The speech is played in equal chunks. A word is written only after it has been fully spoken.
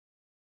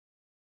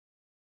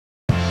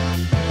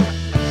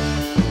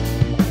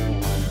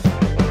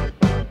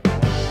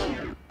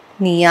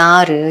நீ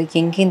யாரு,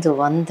 எங்கேருந்து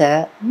வந்த,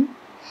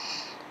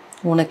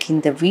 உனக்கு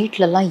இந்த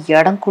வீட்டிலலாம்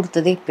இடம்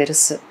கொடுத்ததே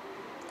பெருசு,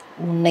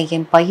 உன்னை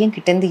என்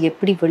பையன்கிட்டேருந்து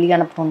எப்படி வெளியே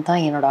அனுப்பணும்னு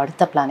தான் என்னோட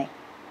அடுத்த பிளானே.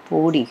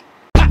 போடி.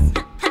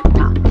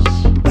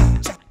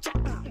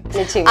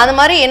 அந்த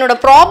மாதிரி என்னோட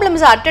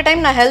ப்ராப்ளம்ஸ் அட் அ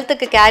டைம் நான்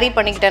ஹெல்த்துக்கு carry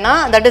பண்ணிக்கிட்டேன்னா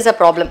that is a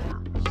problem.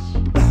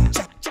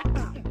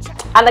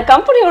 அந்த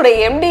கம்பெனியோட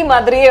எம்டி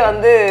மாதிரியே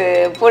வந்து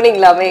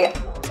போனீங்களாமே.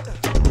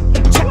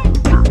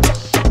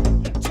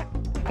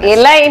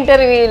 எல்லா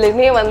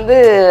இன்டர்வியூலையுமே வந்து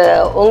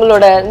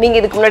உங்களோட நீங்கள்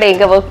இதுக்கு முன்னாடி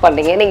எங்கே ஒர்க்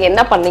பண்ணீங்க, நீங்கள்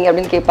என்ன பண்ணீங்க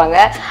அப்படின்னு கேட்பாங்க.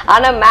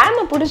 ஆனால்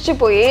மேமை பிடிச்சி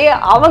போய்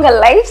அவங்க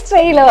லைஃப்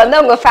ஸ்டைலை வந்து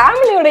அவங்க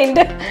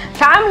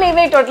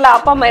ஃபேமிலியவே டோட்டலாக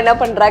அப்பா அம்மா என்ன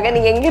பண்ணுறாங்க,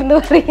 நீங்கள் எங்கேருந்து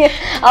வரீங்க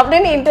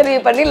அப்படின்னு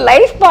இன்டர்வியூ பண்ணி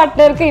லைஃப்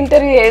பார்ட்னருக்கு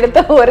இன்டர்வியூ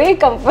எடுத்த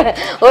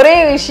ஒரே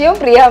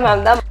விஷயம் பிரியா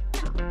மேம் தான்.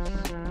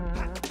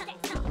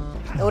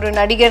 ஒரு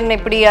நடிகர்னு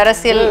இப்படி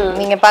அரசியல்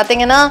நீங்க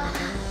பாத்தீங்கன்னா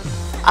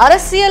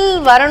அரசியல்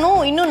வரணும்,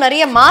 இன்னும்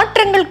நிறைய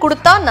மாற்றங்கள்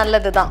கொடுத்தா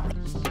நல்லதுதான்.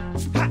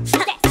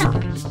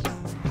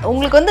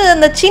 உங்களுக்கு வந்து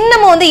அந்த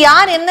சின்னம் வந்து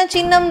யார் என்ன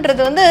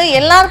சின்னம்ன்றது வந்து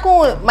எல்லாருக்கும்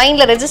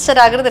மைண்ட்ல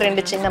ரெஜிஸ்டர் ஆகுறது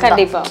 2 சின்னம்.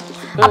 கண்டிப்பா.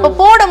 அப்ப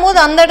போடும் போது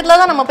அந்த இடத்துல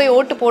தான் நம்ம போய்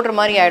ஓட்டு போடுற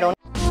மாதிரி ஆயிடும்.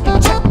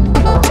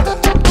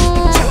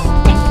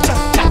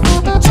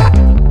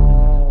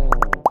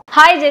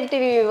 ஹாய் ஜெம்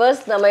டிவி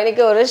வியூவர்ஸ், நம்ம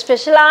இன்னைக்கு ஒரு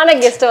ஸ்பெஷலான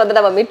கெஸ்ட்டை வந்து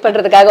நம்ம மீட்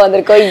பண்ணுறதுக்காக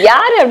வந்திருக்கோம்.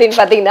 யார் அப்படின்னு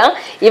பார்த்தீங்கன்னா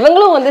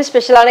இவங்களும் வந்து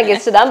ஸ்பெஷலான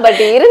கெஸ்ட் தான்.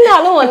 பட்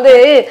இருந்தாலும் வந்து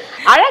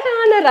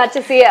அழகான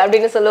ராட்சசி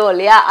அப்படின்னு சொல்லுவோம்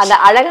இல்லையா, அந்த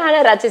அழகான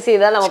ராட்சசி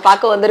தான் நம்ம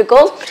பார்க்க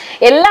வந்திருக்கோம்.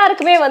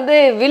 எல்லாருக்குமே வந்து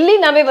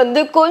வில்லினாவே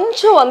வந்து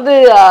கொஞ்சம் வந்து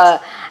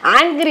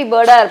ஆங்கிரி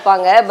பேர்டாக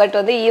இருப்பாங்க. பட்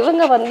வந்து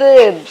இவங்க வந்து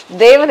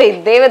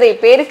தேவதை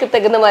பேருக்கு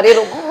தகுந்த மாதிரி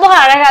ரொம்ப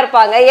அழகாக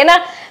இருப்பாங்க. ஏன்னா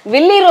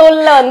வில்லி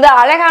ரோலில் வந்து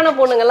அழகான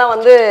பொண்ணுங்கள்லாம்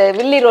வந்து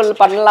வில்லி ரோல்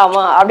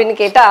பண்ணலாமா அப்படின்னு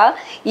கேட்டால்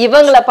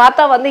இவங்களை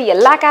பார்த்தா வந்து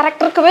எல்லா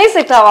கேரக்டருக்குமே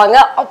செட் ஆவாங்க.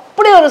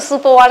 அப்படி ஒரு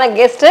சூப்பரான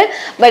கெஸ்ட்டு.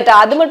 பட்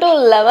அது மட்டும்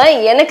இல்லாமல்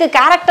எனக்கு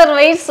கேரக்டர்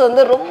வைஸ்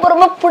வந்து ரொம்ப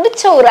ரொம்ப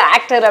பிடிச்ச ஒரு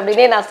ஆக்டர்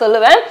அப்படின்னே நான்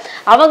சொல்லுவேன்.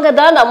 அவங்க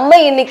தான் நம்ம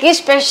இன்னைக்கு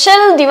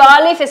ஸ்பெஷல்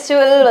திவாலி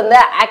ஃபெஸ்டிவல் வந்து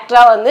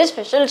ஆக்டராக வந்து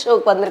ஸ்பெஷல்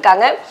ஷோக்கு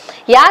வந்திருக்காங்க.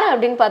 யார்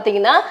அப்படின்னு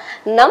பார்த்தீங்கன்னா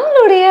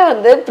நம்மளுடைய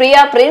வந்து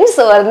பிரியா பிரின்ஸ்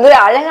வந்து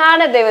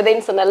அழகான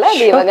தேவதைன்னு சொன்னல,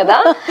 அது இவங்க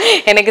தான்.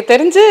 எனக்கு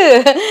தெரிஞ்சு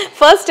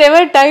ஃபர்ஸ்ட்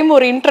எவர் டைம்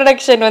ஒரு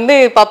இன்ட்ரோடக்ஷன் வந்து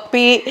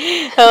பப்பி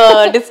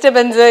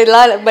டிஸ்டர்பன்ஸ்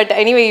எல்லாம். But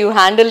anyway you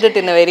handled it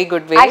in a very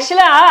good way.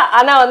 ஆக்சுவலா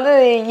ஆனா வந்து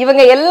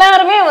இவங்க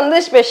எல்லாருமே வந்து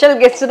ஸ்பெஷல்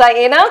கெஸ்ட் தான்.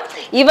 ஏன்னா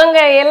இவங்க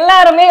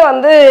எல்லாருமே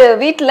வந்து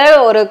வீட்டுல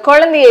ஒரு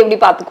குழந்தைய எப்படி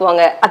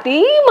பாத்துக்குவாங்க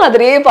அதே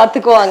மாதிரியே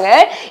பாத்துக்குவாங்க.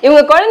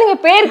 இவங்க குழந்தைங்க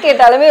பேர்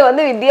கேட்டாலுமே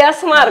வந்து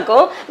வித்தியாசமா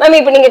இருக்கும். மேம்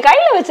இப்ப நீங்க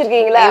கையில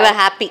வச்சிருக்கீங்களா?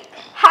 Happy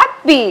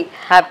happy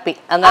happy.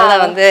 அதனால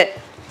வந்து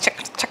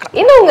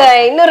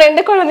இன்னும்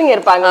 2 குழந்தைங்க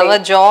இருப்பாங்க. அவ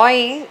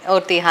ஜாய்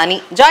ஒருத்தி ஹனி.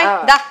 ஜாய்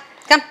டா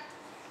கம்.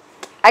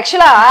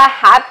 ஆக்சுவலா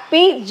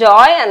ஹாப்பி,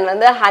 ஜாய் அண்ட்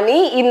வந்து ஹனி,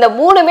 இந்த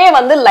 3மே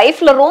வந்து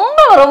லைஃப்ல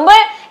ரொம்ப ரொம்ப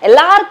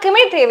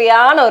எல்லாருக்குமே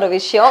தேவையான ஒரு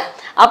விஷயம்.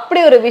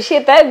 அப்படி ஒரு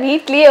விஷயத்த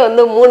வீட்லயே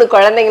வந்து 3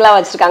 குழந்தைங்களா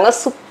வச்சிருக்காங்க.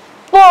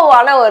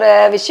 சூப்பரான ஒரு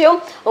விஷயம்.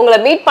 உங்களை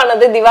மீட்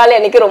பண்ணது திவாலி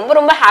அன்னைக்கு ரொம்ப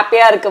ரொம்ப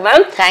ஹாப்பியா இருக்கு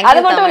மேம்.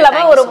 அது மட்டும்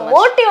இல்லாம ஒரு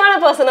மோட்டிவான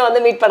பர்சனை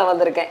வந்து மீட் பண்ண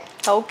வந்திருக்கேன்.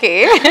 ஓகே.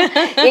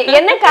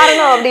 என்ன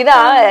காரணம் அப்படின்னா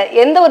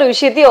எந்த ஒரு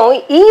விஷயத்தையும்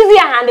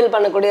ஈஸியா ஹேண்டில்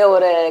பண்ணக்கூடிய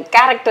ஒரு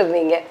கேரக்டர்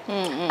நீங்க.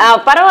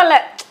 பரவாயில்ல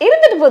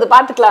இருந்துட்டு போது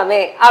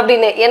பாத்துக்கலாமே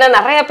அப்படின்னு. ஏன்னா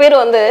நிறைய பேர்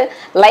வந்து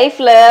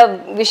லைஃப்ல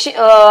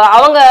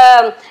அவங்க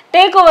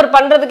டேக் ஓவர்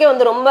பண்றதுக்கே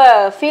வந்து ரொம்ப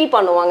ஃபீல்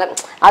பண்ணுவாங்க.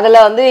 அதுல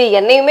வந்து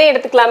என்னையுமே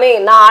எடுத்துக்கலாமே,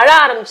 நான் அழ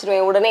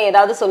ஆரம்பிச்சிருவேன் உடனே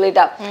ஏதாவது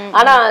சொல்லிட்டா.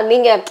 ஆனா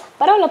நீங்க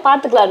பரவாயில்ல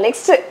பாத்துக்கலாம்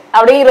நெக்ஸ்ட்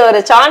அப்படிங்கிற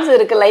ஒரு சான்ஸ்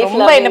இருக்கு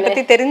லைஃப்ல. என்னை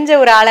பத்தி தெரிஞ்ச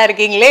ஒரு ஆளா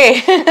இருக்கீங்களே.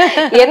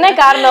 என்ன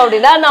காரணம்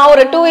அப்படின்னா நான்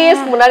ஒரு 2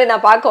 இயர்ஸ்க்கு முன்னாடி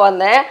நான் பார்க்க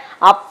வந்தேன்.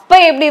 அப்ப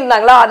எப்படி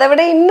இருந்தாங்களோ அதை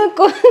விட இன்னும்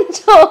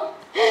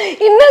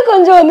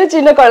கொஞ்சம் வந்து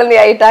சின்ன குழந்தை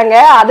ஆயிட்டாங்க.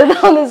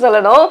 அதுதான் வந்து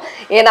சொல்லணும்.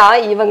 ஏன்னா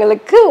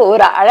இவங்களுக்கு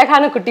ஒரு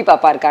அழகான குட்டி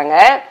பாப்பா இருக்காங்க.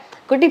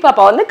 குட்டி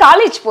பாப்பா வந்து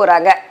காலேஜ்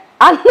போறாங்க.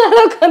 அந்த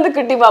அளவுக்கு வந்து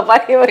குட்டி பாப்பா.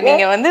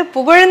 நீங்க வந்து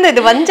புகழ்ந்து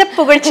இது வஞ்ச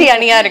புகழ்ச்சி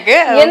அணியா இருக்கு.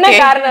 என்ன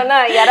காரணம்னா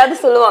யாராவது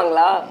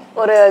சொல்லுவாங்களா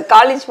ஒரு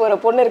காலேஜ் போற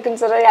பொண்ணு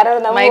இருக்குன்னு சொல்ற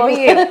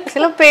யாராவது?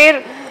 சில பேர்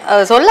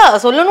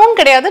சொல்லணும்னு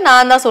கிடையாது,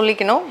 நான் தான்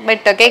சொல்லிக்கணும்.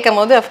 பட் கேட்கும்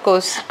போது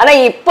அஃப்கோர்ஸ். ஆனா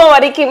இப்ப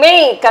வரைக்குமே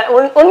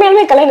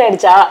உண்மையாலுமே கல்யாணம்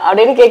ஆயிடுச்சா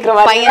அப்படின்னு கேட்கிற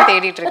பையன்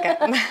தேடிட்டு இருக்கேன்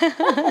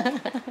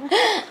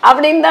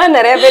அப்படின்னு தான்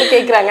நிறைய பேர்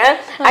கேட்கறாங்க.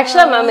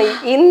 ஆக்சுவலா மேம்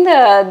இந்த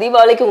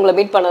தீபாவளிக்கு உங்களை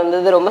மீட் பண்ண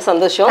வந்தது ரொம்ப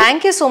சந்தோஷம்.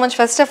 Thank you so much.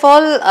 First of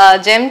all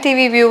GeM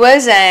TV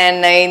viewers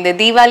and இந்த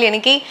தீபாவளி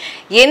அன்னைக்கு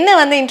என்ன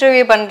வந்து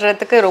இன்டர்வியூ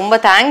பண்றதுக்கு ரொம்ப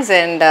தேங்க்ஸ்.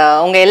 அண்ட்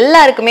உங்க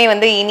எல்லாருக்குமே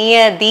வந்து இனிய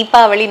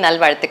தீபாவளி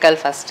நல்வாழ்த்துக்கள்.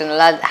 ஃபர்ஸ்ட்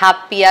நல்லா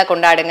ஹாப்பியா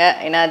கொண்டாடுங்க.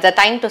 ஏன்னா த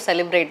டைம் டு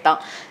செலிப்ரேட் தான்.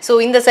 ஸோ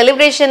இந்த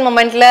செலிப்ரேஷன்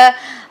மொமெண்ட்ல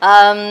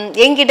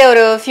என்கிட்ட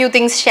ஒரு ஃபியூ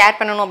திங்ஸ் ஷேர்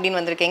பண்ணணும் அப்படின்னு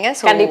வந்திருக்கீங்க.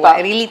 ஸோ கண்டிப்பா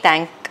really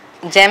thank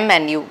GeM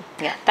and you.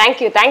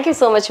 Thank you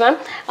so much ma'am.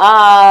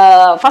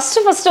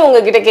 First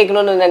உங்ககிட்ட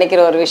கேட்கணும்னு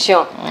நினைக்கிற ஒரு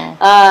விஷயம்,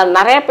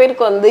 நிறைய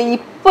பேருக்கு வந்து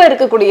இப்போ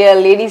இருக்கக்கூடிய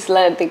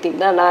லேடிஸ்லாம்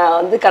எடுத்துக்கிட்டிங்கன்னா நான்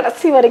வந்து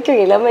கடைசி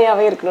வரைக்கும்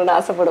இளமையாவே இருக்கணும்னு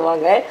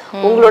ஆசைப்படுவாங்க.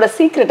 உங்களோட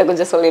சீக்ரெட்டை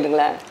கொஞ்சம்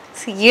சொல்லிடுங்களேன்.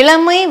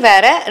 இளமை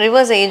வேற,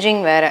 ரிவர்ஸ்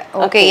ஏஜிங் வேற.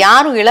 ஓகே,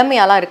 யாரும்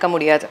இளமையாலாம் இருக்க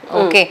முடியாது.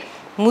 ஓகே,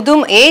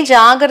 ஏஜ்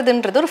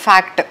ஆகுறதுன்றது ஒரு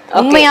ஃபேக்ட்,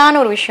 உண்மையான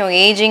ஒரு விஷயம்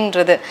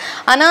ஏஜிங்ன்றது.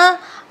 ஆனால்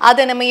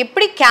அதை நம்ம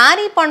எப்படி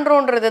கேரி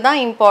பண்றோம்ன்றது தான்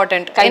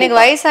இம்பார்ட்டன்ட். எனக்கு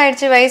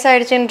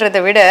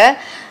வயசாயிடுச்சுன்றதை விட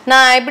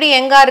நான் எப்படி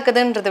எங்கா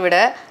இருக்குதுன்றதை விட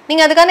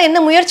நீங்க அதுக்கான என்ன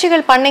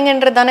முயற்சிகள்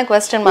பண்ணீங்கன்றது தானே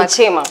கொஸ்டின் மார்க்.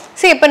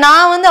 சரி, இப்ப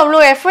நான் வந்து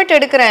அவ்வளோ எஃபர்ட்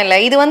எடுக்கிறேன் இல்ல.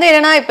 இது வந்து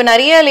என்னன்னா இப்ப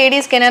நிறைய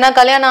லேடிஸ்க்கு என்னன்னா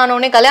கல்யாணம்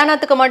ஆனோடனே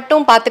கல்யாணத்துக்கு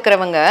மட்டும்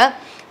பாத்துக்கிறவங்க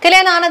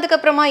கல்யாணம் ஆனதுக்கு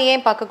அப்புறமா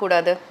ஏன் பார்க்க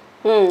கூடாது?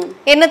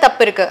 என்ன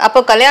தப்பு இருக்கு? அப்போ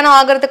கல்யாணம்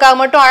ஆகுறதுக்காக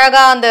மட்டும்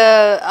அழகா அந்த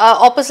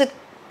ஆப்போசிட்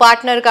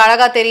பார்ட்னருக்கு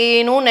அழகா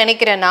தெரியணும்னு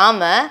நினைக்கிறேன்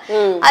நாம.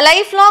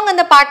 லைஃப் லாங்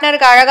அந்த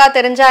பார்ட்னருக்கு அழகா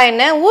தெரிஞ்சா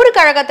என்ன,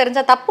 ஊருக்கு அழகா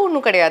தெரிஞ்சா தப்பு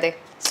ஒன்றும் கிடையாது.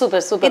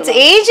 Super super. It's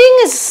ageing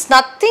is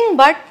nothing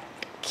but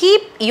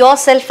keep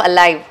your self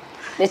alive.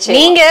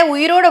 நீங்க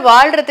உயிரோட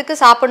வாழ்றதுக்கு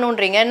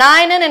சாப்பிடணுன்றீங்க.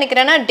 நான் என்ன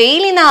நினைக்கிறேன்னா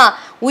டெய்லி நான்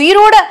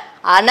உயிரோட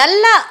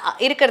நல்லா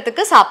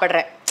இருக்கிறதுக்கு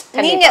சாப்பிடுறேன்.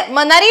 நீங்க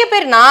நிறைய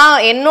பேர்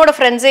நான் என்னோட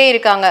ஃப்ரெண்ட்ஸே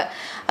இருக்காங்க,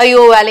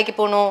 ஐயோ வேலைக்கு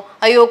போகணும்,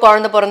 ஐயோ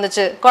குழந்தை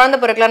பிறந்துச்சு, குழந்தை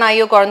பிறக்கலன்னா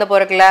ஐயோ குழந்தை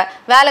பிறக்கல,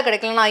 வேலை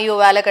கிடைக்கலன்னா ஐயோ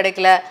வேலை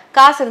கிடைக்கல,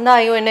 காசு இருந்தா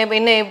ஐயோ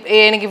என்ன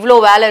எனக்கு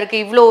இவ்வளோ வேலை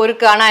இருக்கு இவ்வளோ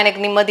இருக்கு ஆனா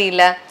எனக்கு நிம்மதி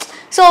இல்லை.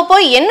 ஸோ அப்போ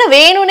என்ன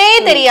வேணும்னே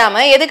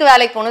தெரியாம எதுக்கு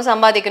வேலைக்கு போகணும்,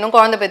 சம்பாதிக்கணும்,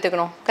 குழந்தை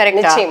பெற்றுக்கணும்.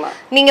 கரெக்டா?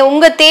 நீங்க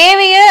உங்க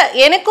தேவைய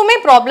எனக்குமே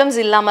ப்ராப்ளம்ஸ்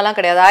இல்லாமலாம்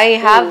கிடையாது. I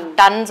have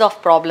tons of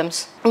problems.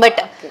 But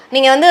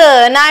நீங்க வந்து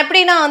நான்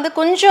எப்படின்னா வந்து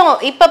கொஞ்சம்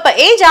இப்ப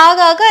ஏஜ்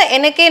ஆக ஆக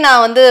எனக்கே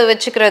நான் வந்து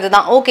வச்சுக்கிறது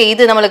தான், ஓகே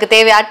இது நம்மளுக்கு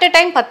தேவை. அட் அ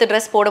டைம் 10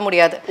 ட்ரெஸ் போட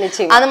முடியாது.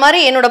 அது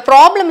மாதிரி என்னோட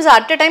ப்ராப்ளம்ஸ்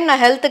அட் அ டைம்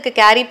நான் ஹெல்த்துக்கு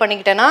carry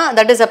பண்ணிக்கிட்டேன்னா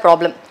that is a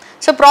problem.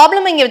 So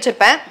problem இங்கே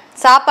வச்சிருப்பேன்,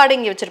 சாப்பாடு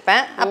இங்கே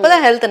வச்சிருப்பேன்,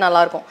 அப்போதான் ஹெல்த்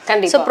நல்லா இருக்கும்.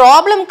 ஸோ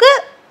ப்ராப்ளம்க்கு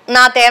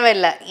நான்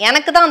தேவையில்லை,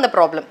 எனக்கு தான் அந்த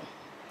ப்ராப்ளம்.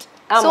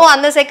 ஸோ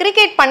அந்த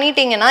செக்ரிகேட்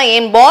பண்ணிட்டீங்கன்னா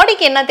என்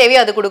பாடிக்கு என்ன தேவையோ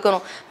அது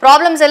கொடுக்கணும்.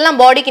 ப்ராப்ளம்ஸ் எல்லாம்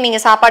பாடிக்கு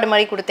நீங்கள் சாப்பாடு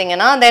மாதிரி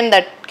கொடுத்தீங்கன்னா தென்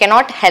தட்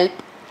கேனாட் ஹெல்ப்.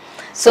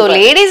 ஸோ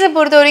லேடிஸை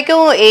பொறுத்த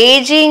வரைக்கும்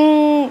ஏஜிங்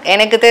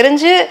எனக்கு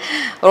தெரிஞ்சு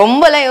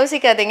ரொம்பலாம்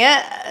யோசிக்காதீங்க,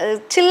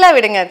 சில்லாக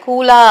விடுங்க,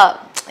 கூலாக.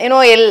 ஏன்னோ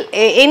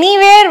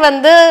எனிவேர்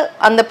வந்து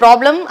அந்த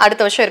ப்ராப்ளம்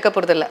அடுத்த வருஷம் இருக்க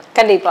போகிறது இல்லை.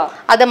 கண்டிப்பா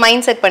அதை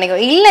மைண்ட் செட் பண்ணிக்கோ.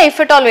 இல்லை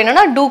இஃப் இட் ஆல்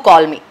வேணும்னா two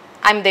call me,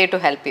 I am there to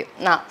help you.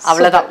 நான்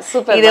அவ்வளவுதான்.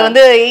 இது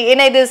வந்து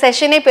ஏன்னா இது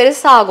செஷனே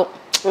பெருசாகும்.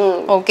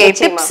 ஓகே,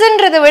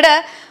 டிப்ஸ்ன்றதை விட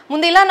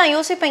முந்தையெல்லாம் நான்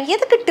யோசிப்பேன்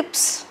எதுக்கு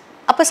டிப்ஸ்,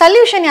 அப்ப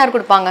சொல்யூஷன் யார்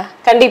கொடுப்பாங்க?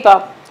 கண்டிப்பா.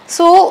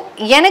 ஸோ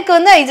எனக்கு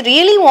வந்து I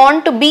really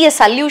want to be a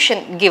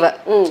solution giver.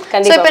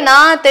 So இப்போ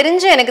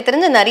எனக்கு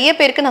தெரிஞ்ச நிறைய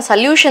பேருக்கு நான்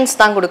சொல்யூஷன்ஸ்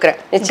தான் கொடுக்குறேன்,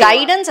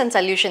 கைடன்ஸ் அண்ட்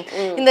சொல்யூஷன்.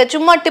 இந்த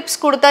சும்மா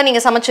டிப்ஸ் கொடுத்தா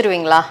நீங்க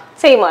சமைச்சிருவீங்களா?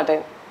 செய்ய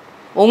மாட்டேன்.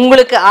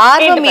 உங்களுக்கு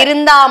ஆர்வம்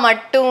இருந்தா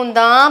மட்டும்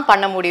தான்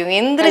பண்ண முடியும்.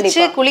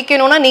 எந்திரிச்சு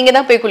குளிக்கணும்னா நீங்க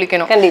தான் போய்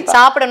குளிக்கணும்,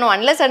 சாப்பிடணும்.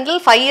 Unless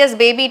until 5 years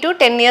baby to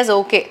 10 years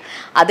okay.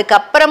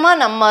 அதுக்கப்புறமா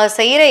நம்ம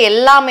செய்யற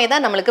எல்லாமே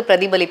தான் நம்மளுக்கு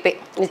பிரதிபலிப்பே.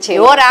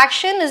 Your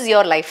action is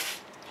your life.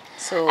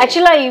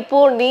 ஆக்சுவலா இப்போ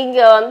நீங்க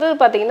வந்து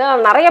பாத்தீங்கன்னா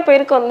நிறைய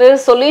பேருக்கு வந்து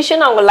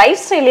சொல்யூஷன் அவங்க லைஃப்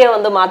ஸ்டைலே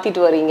வந்து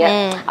மாத்திட்டு வரீங்க.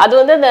 அது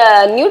வந்து இந்த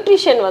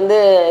நியூட்ரிஷன் வந்து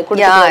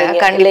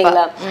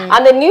இல்லைங்களா?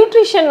 அந்த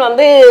நியூட்ரிஷன்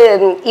வந்து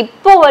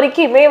இப்போ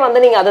வரைக்குமே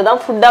வந்து நீங்க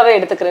அதுதான் ஃபுட்டாவே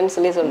எடுத்துக்கிறேன்னு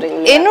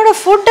சொல்றீங்க. என்னோட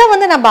ஃபுட்டை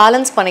வந்து நான்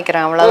பேலன்ஸ்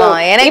பண்ணிக்கிறேன்,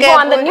 அவ்வளவுதான். எனக்கு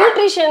அந்த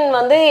நியூட்ரிஷன்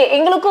வந்து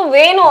எங்களுக்கும்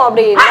வேணும்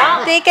அப்படின்னா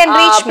they can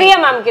reach me. Priya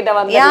ma'am கிட்ட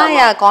வந்து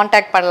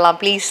கான்டாக்ட்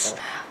பண்ணலாம் ப்ளீஸ்.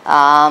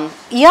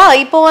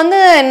 இப்போ வந்து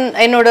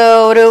என்னோட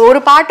ஒரு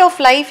பார்ட் ஆஃப்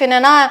லைஃப்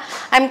என்னன்னா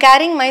I am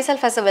carrying my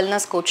self as a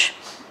wellness coach,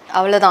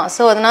 அவ்வளோதான்.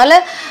 ஸோ அதனால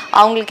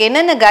அவங்களுக்கு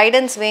என்னென்ன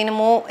கைடன்ஸ்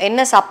வேணுமோ,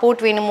 என்ன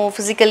சப்போர்ட் வேணுமோ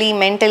ஃபிசிக்கலி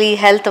மென்டலி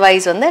ஹெல்த்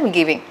வைஸ் வந்து I am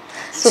giving.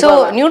 So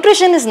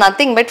nutrition is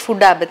nothing but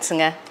food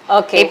ஹேபிட்ஸுங்க.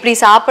 எப்படி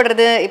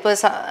சாப்பிட்றது. இப்போ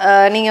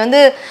நீங்க வந்து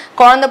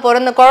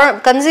குழந்தை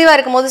கன்சீவா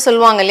இருக்கும் போது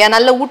சொல்லுவாங்க இல்லையா,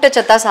 நல்ல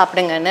ஊட்டச்சத்தா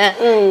சாப்பிடுங்கன்னு.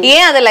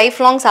 ஏன் அதை லைஃப்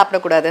லாங்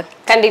சாப்பிடக்கூடாது?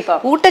 கண்டிப்பா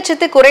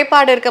ஊட்டச்சத்து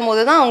குறைபாடு இருக்கும்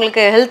போது தான்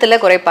உங்களுக்கு ஹெல்த்ல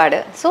குறைபாடு.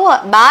 ஸோ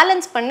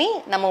பேலன்ஸ் பண்ணி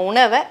நம்ம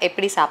உணவை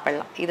எப்படி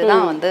சாப்பிடலாம்,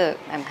 இதுதான் வந்து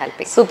ஐம்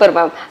ஹெல்பிங். Super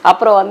ma'am.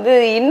 அப்புறம் வந்து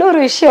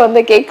இன்னொரு விஷயம்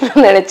வந்து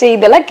கேட்கணும்னு நினைச்சேன்,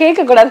 இதெல்லாம்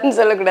கேட்கக்கூடாதுன்னு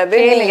சொல்லக்கூடாது.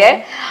 நீங்க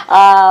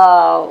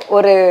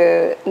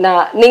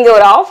நீங்க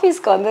ஒரு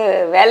ஆஃபீஸ்க்கு வந்து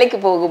வேலைக்கு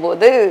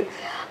போகும்போது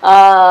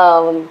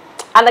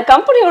அந்த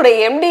கம்பெனியோட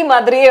எம்டி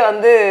மாதிரியே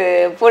வந்து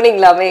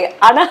போனீங்களாமே.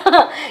 ஆனா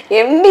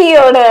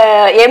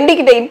எம்டி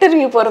கிட்ட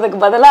இன்டர்வியூ போறதுக்கு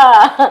பதிலா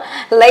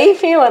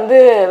லைஃபே வந்து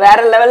வேற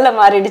லெவல்ல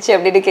மாறிடுச்சு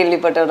அப்படின்னு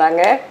கேள்விப்பட்டோம்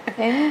நாங்க.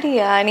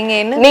 எம்டியா? நீங்க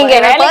நீங்க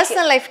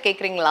பர்சனல் லைஃப்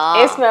கேக்குறீங்களா?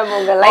 Yes ma'am.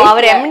 உங்க லைஃப்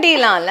அவர்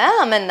எம்டிலாம் இல்ல,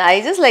 ஐ மீன் I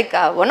just like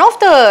one of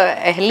the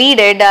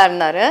lead ஹெட்டா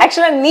இருந்தாரு.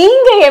 ஆக்சுவலா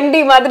நீங்க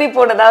எம்டி மாதிரி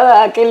போனதா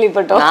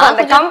கேள்விப்பட்டோம்.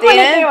 அந்த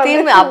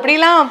கம்பெனிக்கு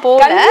அப்படிலாம்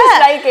போல.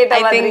 ஐ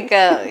திங்க்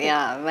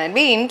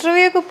மேபி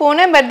இன்டர்வியூக்கு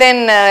போனேன், பட்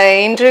தென்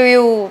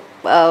இன்டர்வியூ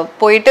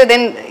போயிட்டு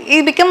then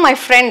it become my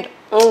friend.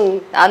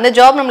 அந்த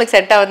ஜாப் நம்மளுக்கு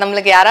செட் ஆகுது.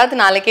 நம்மளுக்கு யாராவது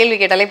 4 கேள்வி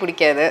கேட்டாலே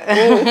பிடிக்காது.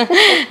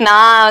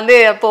 நான் வந்து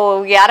அப்போ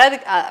யாராவது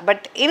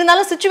பட்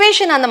இருந்தாலும்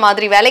சுச்சுவேஷன் அந்த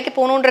மாதிரி வேலைக்கு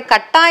போகணுன்ற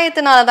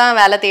கட்டாயத்தினால தான்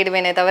வேலை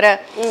தேடுவேனே தவிர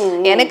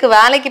எனக்கு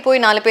வேலைக்கு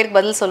போய் 4 பேருக்கு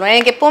பதில் சொல்லுவேன்.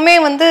 எனக்கு எப்பவுமே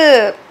வந்து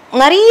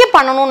நிறைய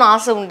பண்ணணும்னு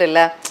ஆசை உண்டு இல்ல.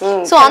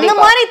 சோ அந்த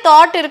மாதிரி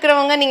தாட்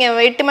இருக்கிறவங்க நீங்க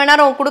 8 மணி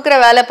நேரம் கொடுக்குற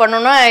வேலை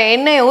பண்ணணும்னா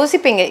என்ன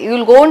யோசிப்பீங்க? You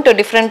will go into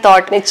different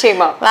thought.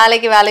 நிச்சயமா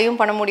வேலையும்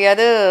பண்ண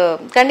முடியாது,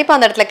 கண்டிப்பா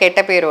அந்த இடத்துல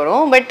கெட்ட பேர்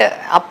வரும். பட்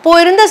அப்போ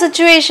இருந்த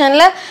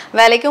சிச்சுவேஷன்ல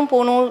வேலைக்கும்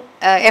போகணும்,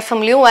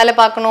 எஃப்எம்லயும் வேலை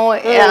பார்க்கணும்,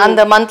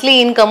 அந்த மந்த்லி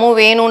இன்கமும்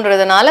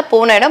வேணும்ன்றதுனால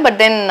போன இடம்.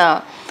 பட் தென்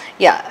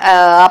யா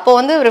அப்போ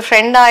வந்து ஒரு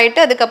ஃப்ரெண்ட் ஆயிட்டு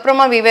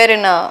அதுக்கப்புறமா we were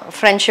in a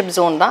friendship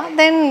zone தான்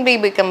then we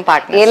become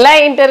partners. எல்லா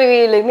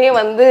இன்டர்வியூலயுமே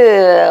வந்து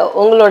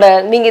உங்களோட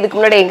நீங்க இதுக்கு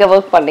முன்னாடி எங்க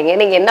ஒர்க் பண்ணீங்க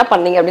நீங்க என்ன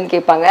பண்ணீங்க அப்படின்னு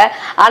கேட்பாங்க.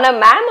 ஆனா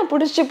மேம்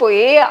பிடிச்சி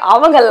போய்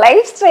அவங்க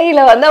லைஃப்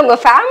ஸ்டைல வந்து அவங்க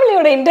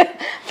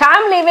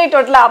ஃபேமிலியவே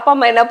டோட்டலா அப்பா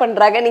அம்மா என்ன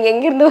பண்றாங்க நீங்க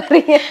எங்க இருந்து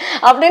வரீங்க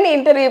அப்படின்னு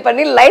இன்டர்வியூ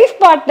பண்ணி லைஃப்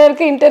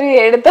பார்ட்னருக்கு இன்டர்வியூ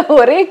எடுத்த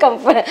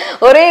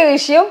ஒரே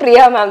விஷயம்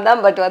பிரியா மேம்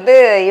தான். பட் வந்து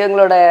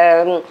இவங்களோட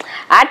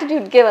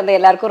ஆட்டிடியூட்கே வந்து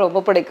எல்லாருக்கும்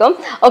ரொம்ப பிடிக்கும்.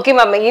 ஓகே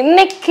மேம்,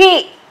 இன்னைக்கு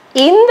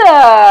இந்த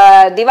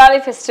திவாலி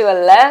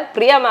ஃபெஸ்டிவல்ல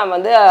பிரியா மேம்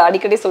வந்து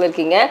அடிக்கடி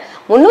சொல்லியிருக்கீங்க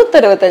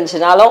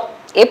 365 நாளும்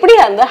எப்படி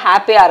வந்து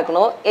ஹாப்பியா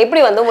இருக்கணும்,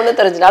 எப்படி வந்து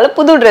 365 நாள்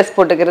புது ட்ரெஸ்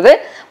போட்டுக்கிறது,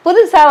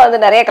 புதுசா வந்து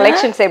நிறைய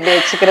கலெக்ஷன்ஸ் எப்படி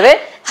வச்சுக்கிறது,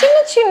 சின்ன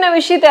சின்ன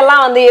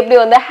விஷயத்தெல்லாம் வந்து எப்படி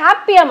வந்து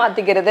ஹாப்பியா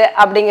மாத்திக்கிறது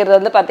அப்படிங்கிறது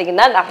வந்து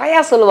பாத்தீங்கன்னா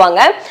நிறைய சொல்லுவாங்க.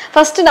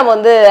 ஃபர்ஸ்ட் நம்ம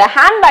வந்து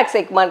ஹேண்ட்பேக்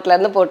செக்மெண்ட்ல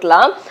இருந்து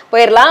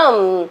போயிடலாம்.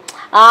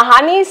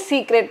 ஹனி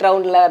சீக்ரெட்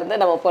ரவுண்ட்ல இருந்து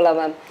நம்ம போலாம்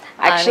மேம்.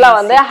 ஆக்சுவலா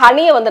வந்து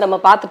ஹனியை வந்து நம்ம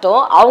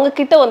பார்த்துட்டோம், அவங்க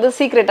கிட்ட வந்து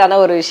சீக்ரெட்டான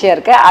ஒரு விஷயம்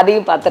இருக்கு,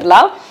 அதையும்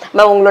பார்த்துடலாம்.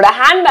 மேம் உங்களோட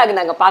ஹேண்ட்பேக்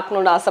நாங்க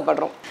பார்க்கணும்னு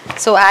ஆசைப்படுறோம்.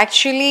 ஸோ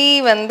ஆக்சுவலி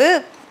வந்து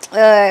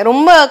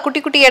ரொம்ப குட்டி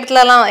குட்டி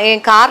இடத்துலலாம்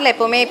என் கார்ல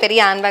எப்பவுமே பெரிய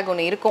ஹேண்ட்பேக்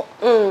ஒன்று இருக்கும்.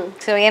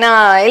 ஸோ ஏன்னா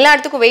எல்லா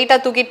இடத்துக்கும் வெயிட்டா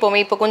தூக்கிட்டு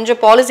போவேன். இப்போ கொஞ்சம்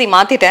பாலிசி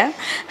மாத்திட்டேன்,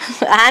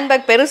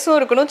 ஹேண்ட்பேக் பெருசும்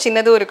இருக்கணும்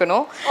சின்னதும்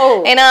இருக்கணும்.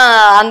 ஏன்னா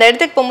அந்த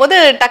இடத்துக்கு போகும்போது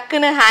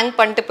டக்குன்னு ஹேங்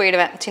பண்ணிட்டு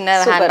போயிடுவேன், சின்ன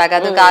ஹேண்ட்பேக்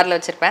அது கார்ல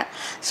வச்சிருப்பேன்.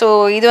 ஸோ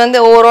இது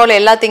வந்து ஓவரால்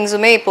எல்லா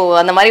திங்ஸுமே இப்போ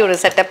அந்த மாதிரி ஒரு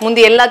செட்டப்.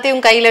 முந்தி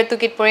எல்லாத்தையும் கையில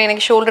தூக்கிட்டு போய்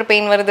எனக்கு ஷோல்டர்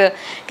பெயின் வருது,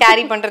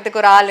 கேரி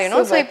பண்றதுக்கு ஒரு ஆள்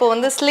வேணும். ஸோ இப்போ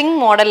வந்து ஸ்லிங்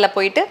மாடல்ல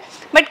போயிட்டு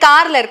பட்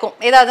கார்ல இருக்கும்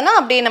ஏதாவதுன்னா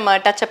அப்படியே நம்ம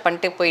டச் அப்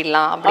பண்ணிட்டு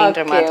போயிடலாம்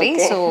அப்படின்ற மாதிரி.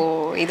 ஸோ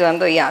இது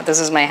வந்து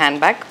this is my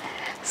handbag.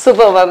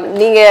 Super ma'am.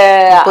 நீங்க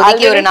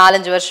இப்போதைக்கு ஒரு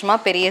 4-5 வருஷமா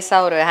பெரியசா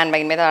ஒரு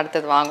ஹேண்ட்பேக் இனிமே தான்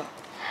அடுத்தது வாங்கும்.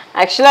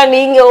 ஆக்சுவலா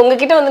நீங்க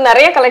உங்ககிட்ட வந்து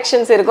நிறைய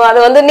கலெக்ஷன்ஸ் இருக்கும்,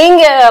 அது வந்து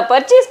நீங்க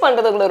பர்ச்சேஸ்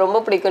பண்றது உங்களுக்கு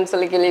ரொம்ப பிடிக்கும்னு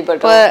சொல்லி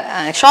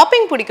கேள்விப்பட்டேன்.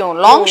 ஷாப்பிங் பிடிக்கும்,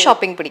 லாங்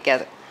ஷாப்பிங்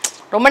பிடிக்காது.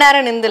 ரொம்ப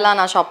நேரம் நின்றுலாம்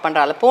நான் ஷாப்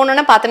பண்றாள்,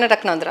 போனோன்னா பார்த்தோன்னா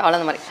டக்குன்னு வந்துடும்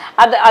அவ்வளோ மாதிரி.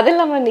 அது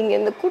இல்லாம நீங்க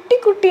இந்த குட்டி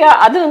குட்டியா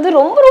அது வந்து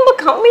ரொம்ப ரொம்ப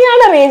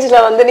கம்மியான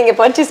ரேஞ்சில் வந்து நீங்க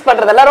பர்ச்சேஸ்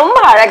பண்றதெல்லாம் ரொம்ப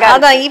அழகா.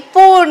 அதான்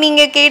இப்போ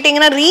நீங்க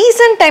கேட்டீங்கன்னா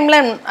ரீசன்ட்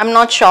டைம்ல I'm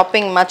not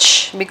shopping much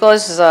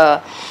because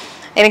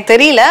எனக்கு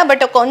தெரியல.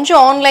 பட் கொஞ்சம்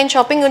ஆன்லைன்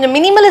ஷாப்பிங் கொஞ்சம்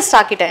மினிமலிஸ்ட்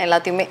ஆக்கிட்டேன்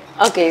எல்லாத்தையுமே.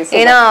 ஓகே.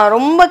 ஏன்னா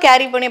ரொம்ப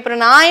கேரி பண்ணி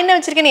அப்புறம் நான் என்ன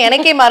வச்சிருக்கேன்னு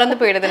எனக்கே மறந்து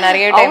போயிடுது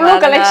நிறைய டைம்.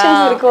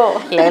 கலெக்ஷன்ஸ் இருக்கும்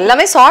இல்ல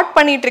எல்லாமே சார்ட்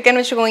பண்ணிட்டு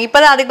இருக்கேன்னு வச்சுக்கோங்க.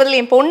 இப்பதான் அதுக்கு பதில்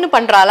என் பொண்ணு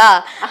பண்றாளா,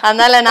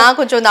 அதனால நான்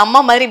கொஞ்சம் இந்த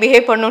அம்மா மாதிரி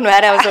பிஹேவ் பண்ணணும்னு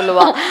வேற அவ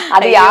சொல்லுவா.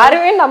 அது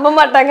யாருமே நம்ப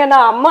மாட்டாங்க,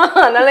 நான் அம்மா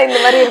அதனால இந்த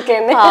மாதிரி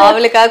இருக்கேன்னு.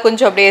 அவளுக்காக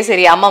கொஞ்சம் அப்படியே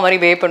சரி அம்மா மாதிரி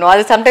பிஹேவ் பண்ணுவோம்.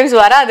 அது சம்டைம்ஸ்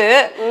வராது,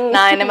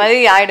 நான் என்ன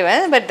மாதிரி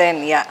ஆயிடுவேன். பட்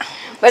தென்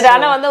பட்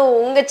ஆனா வந்து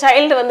உங்க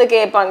சைல்டு வந்து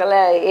கேட்பாங்கல்ல,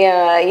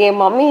 என்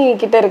மம்மி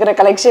கிட்ட இருக்கிற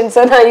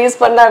கலெக்ஷன்ஸை நான் யூஸ்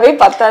பண்ணாவே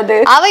பத்தாது.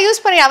 அவ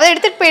யூஸ் பண்ணி அவ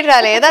எடுத்துட்டு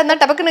போயிடுறாளே, ஏதாவது இருந்தா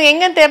டபக்குன்னு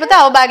எங்கன்னு தேவைப்பா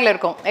அவ பேக்ல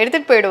இருக்கும்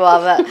எடுத்துட்டு போயிடுவா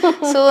அவ.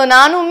 ஸோ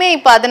நானுமே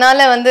இப்போ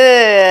அதனால வந்து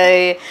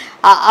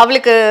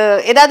அவளுக்கு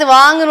ஏதாவது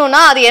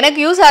வாங்கணும்னா அது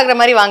எனக்கு யூஸ் ஆகுற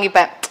மாதிரி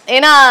வாங்கிப்பேன்.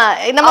 ஏன்னா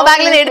நம்ம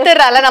பேக்ல இருந்து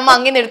எடுத்துடுறால, நம்ம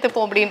அங்கேருந்து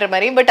எடுத்துப்போம் அப்படின்ற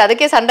மாதிரி. பட்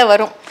அதுக்கே சண்டை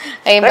வரும்,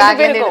 என்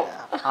பேக்ல இருந்து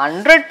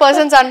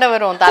 100% சண்டை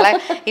வரும் தலை.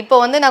 இப்போ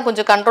வந்து நான்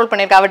கொஞ்சம் கண்ட்ரோல்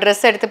பண்ணிருக்கேன், அவ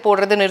ட்ரெஸ் எடுத்து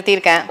போடுறது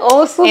நிறுத்திருக்கேன்.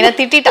 ஏன்னா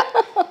திட்டா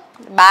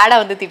பேடா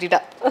வந்து திட்டா,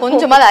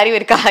 கொஞ்சமாவது அறிவு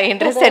இருக்கா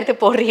என் ட்ரெஸ் எடுத்து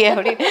போடுறியே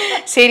அப்படின்னு.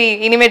 சரி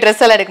இனிமே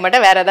ட்ரெஸ் எல்லாம் எடுக்க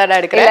மாட்டேன், வேற ஏதாவது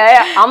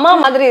எடுக்கிறேன். அம்மா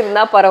மாதிரி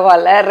இருந்தா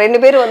பரவாயில்ல,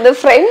 2 பேரும் வந்து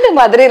ஃப்ரெண்ட்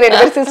மாதிரி 2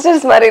 பேர்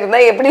சிஸ்டர்ஸ் மாதிரி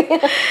இருந்தா எப்படி?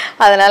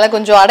 அதனால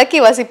கொஞ்சம்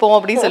அடக்கி வசிப்போம்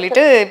அப்படின்னு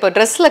சொல்லிட்டு இப்போ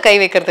ட்ரெஸ்ல கை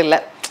வைக்கிறது இல்லை.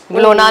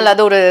 இவ்வளவு நாள்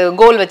அது ஒரு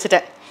கோல்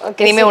வச்சுட்டேன்,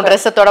 இனிமே உன்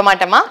ட்ரெஸ்ஸை தொட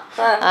மாட்டேமா.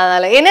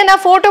 அதனால என்ன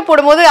நான் போட்டோ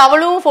போடும்போது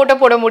அவளும் போட்டோ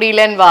போட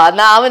முடியலன்னு வா,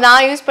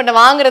 நான் யூஸ் பண்ண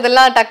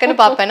வாங்குறதெல்லாம்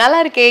டக்குன்னு பார்ப்பேன், நல்லா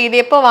இருக்கே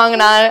இது எப்போ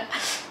வாங்கினா,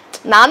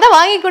 நான் தான்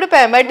வாங்கி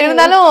கொடுப்பேன். பட்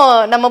இருந்தாலும்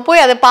நம்ம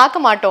போய் அதை பார்க்க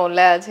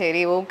மாட்டோம்ல. சரி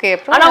ஓகே.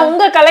 ஆனா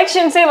உங்க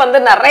கலெக்ஷன்ஸே வந்து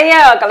நிறைய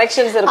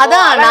கலெக்ஷன்ஸ் இருக்கு.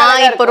 அதான்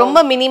நான் இப்போ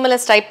ரொம்ப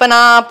மினிமலிஸ்ட். இப்போ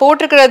நான்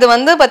போட்டிருக்கிறது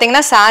வந்து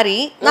பாத்தீங்கன்னா சாரி,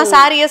 நான்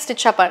சாரியை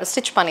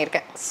ஸ்டிச்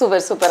பண்ணியிருக்கேன்.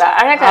 சூப்பர் சூப்பர்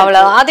அழகா.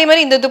 அவ்வளோ. அதே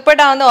மாதிரி இந்த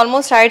துப்பட்டா வந்து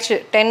ஆல்மோஸ்ட் ஆயிடுச்சு,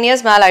 10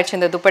 இயர்ஸ் மேல ஆயிடுச்சு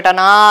இந்த துப்பட்டா.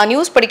 நான்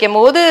நியூஸ் படிக்கும்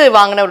போது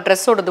வாங்கின ஒரு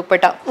ட்ரெஸ்ஸோட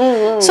துப்பட்டா.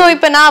 ஸோ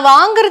இப்போ நான்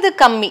வாங்குறது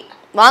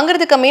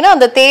கம்மினா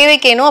அந்த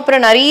தேவைக்கேனும்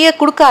அப்புறம் நிறைய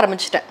கொடுக்க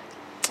ஆரம்பிச்சிட்டேன்.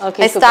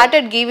 I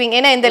started giving.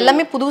 ஏன்னா இந்த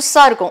எல்லாமே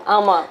புதுசா இருக்கும்.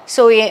 ஆமா.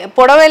 சோ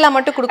புடவைல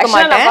மட்டும் கொடுக்க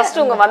மாட்டேன். ஃபர்ஸ்ட்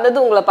உங்க வந்தது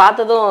உங்களை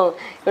பார்த்ததும்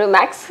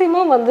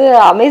மேக்ஸிமம் வந்து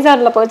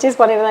அமேசான்ல பர்ச்சேஸ்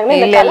பண்ணிருந்தாங்க.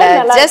 இல்ல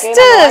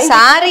ஜஸ்ட்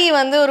சாரி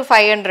வந்து ஒரு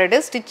 500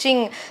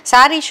 ஸ்டிச்சிங்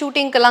சாரி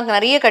ஷூட்டிங்க்கெல்லாம்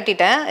நிறைய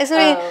கட்டிட்டேன்.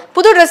 சரி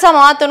புது ட்ரெஸ்ஸா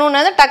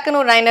மாத்தணும்னா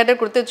டக்குன்னு ஒரு 900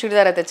 கொடுத்து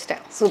சுடிதாரை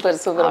தைச்சிட்டேன். Super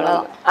super.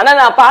 ஆனா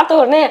நான்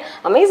பார்த்த உடனே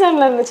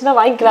அமேசான்ல இருந்துச்சுன்னா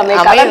வாங்கிக்கலாமே,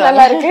 கலர்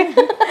நல்லா இருக்கு.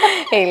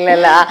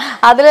 இல்ல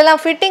அதுல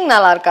எல்லாம் ஃபிட்டிங்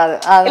நல்லா இருக்காது.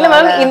 இல்ல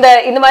மேம்,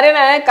 இந்த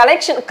மாதிரியான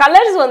கலெக்ஷன்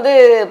கலர்ஸ் வந்து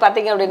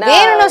பாத்தீங்க அப்படின்னா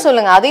வேணும்னா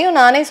சொல்லுங்க, அதையும்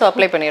நானே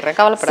அப்ளை பண்ணிடுறேன்,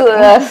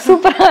 கவலைப்படாதீங்க.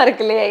 சூப்பரா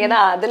இருக்கு இல்லையா? ஏன்னா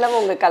அது இல்லாம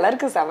உங்க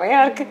கலருக்கு செமையா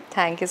இருக்கு.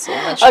 Thank you so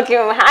much. Okay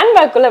ma'am,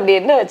 ஹேண்ட்பேக்குள்ள அப்படி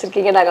என்ன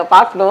வச்சிருக்கீங்க நாங்க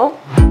பார்க்கணும்.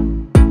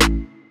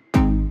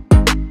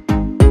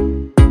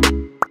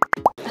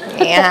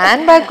 என்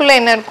ஹேண்ட்பேக்குள்ள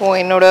என்ன இருக்கும்,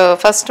 என்னோட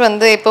ஃபர்ஸ்ட்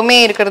வந்து எப்பவுமே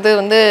இருக்கிறது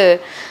வந்து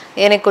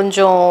எனக்கு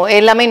கொஞ்சம்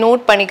எல்லாமே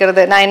நோட்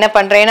பண்ணிக்கிறது. நான் என்ன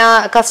பண்றேன்னா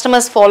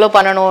கஸ்டமர்ஸ் ஃபாலோ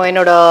பண்ணணும்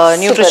என்னோட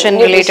நியூட்ரிஷன்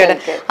ரிலேட்டட்.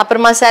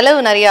 அப்புறமா செலவு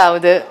நிறைய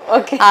ஆகுது,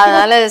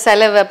 அதனால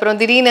செலவு, அப்புறம்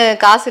திடீர்னு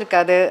காசு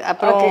இருக்காது,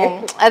 அப்புறம்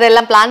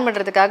அதெல்லாம் பிளான்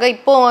பண்றதுக்காக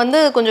இப்போ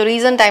வந்து கொஞ்சம்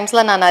ரீசன்ட்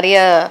டைம்ஸ்ல நான் நிறைய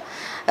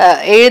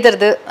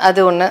எழுதுறது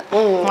அது ஒண்ணு.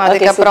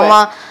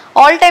 அதுக்கப்புறமா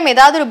ஆல் டைம்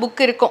ஏதாவது ஒரு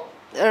புக் இருக்கும்.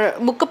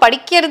 புக்கு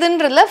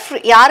படிக்கிறதுன்றதுல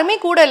யாருமே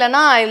கூட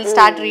இல்லைன்னா I will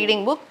start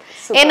reading book.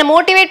 என்னை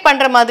மோட்டிவேட்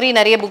பண்ற மாதிரி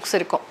நிறைய புக்ஸ்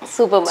இருக்கும்.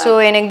 சூப்பர். ஸோ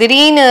எனக்கு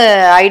திடீர்னு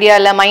ஐடியா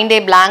இல்லை, மைண்டே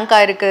பிளாங்கா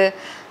இருக்கு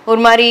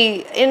ஒரு மாதிரி.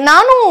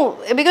 நானும்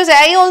because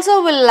I also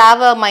will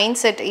have a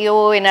mind set, ஐயோ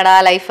என்னடா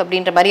லைஃப்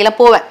அப்படின்ற மாதிரி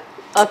எல்லாம் போவேன்.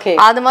 ஓகே.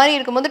 அது மாதிரி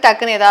இருக்கும்போது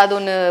டக்குன்னு ஏதாவது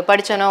ஒன்று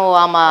படிச்சோன்னா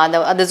ஆமா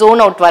அந்த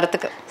ஜோன் அவுட்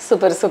வரதுக்கு.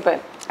 சூப்பர்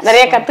சூப்பர்,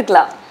 நிறைய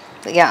கத்துக்கலாம்.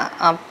 யா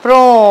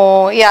அப்புறம்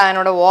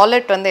என்னோட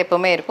வாலெட் வந்து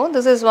எப்பவுமே இருக்கும்.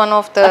 This is one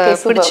of the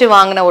பிடிச்சு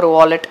வாங்கின ஒரு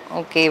வாலெட்.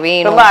 ஓகே,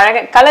 வேணும். ரொம்ப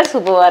அழகா கலர்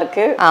சூப்பரா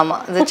இருக்கு. ஆமா,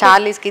 இது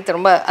சார்லிஸ் கீத்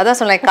ரொம்ப அதான்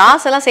சொன்னேன்,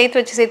 காசெல்லாம்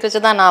சேர்த்து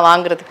வச்சு தான் நான்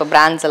வாங்குறது இப்போ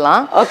பிராண்ட்ஸ்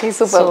எல்லாம். Okay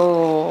super. ஸோ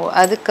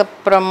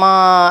அதுக்கப்புறமா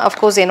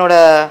அஃப்கோர்ஸ் என்னோட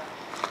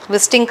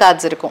விசிட்டிங்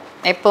கார்ட்ஸ் இருக்கும்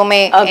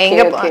எப்பவுமே.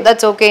 எங்க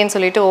தட்ஸ் ஓகேன்னு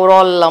சொல்லிட்டு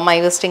ஓவரால் மை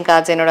விசிட்டிங்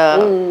கார்ட்ஸ், என்னோட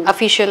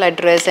official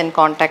address and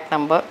contact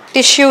number,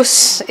 tissues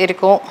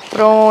இருக்கும்.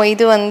 அப்புறம்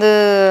இது வந்து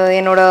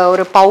என்னோட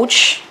ஒரு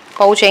பவுச்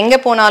எங்கே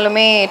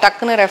போனாலுமே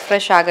டக்குன்னு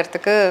ரெஃப்ரெஷ்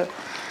ஆகிறதுக்கு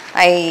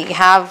I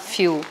have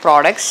few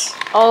products.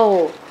 O,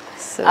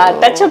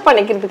 touch up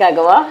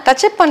பண்ணிக்கிறதுக்காகவா?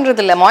 Touch up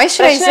பண்றது இல்ல,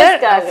 மாய்ஸ்சரைசர்,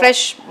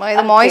 ஃப்ரெஷ்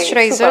இது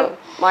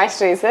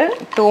மாய்ஸ்சரைசர்,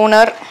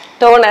 டோனர்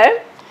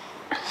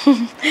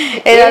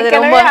ஏதாவது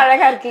ரொம்ப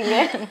அழகா இருக்கீங்க.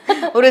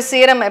 ஒரு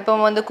சீரம் இப்போ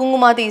வந்து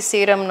குங்குமாதி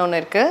சீரம்னு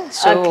ஒன்று இருக்கு.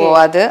 ஸோ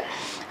அது,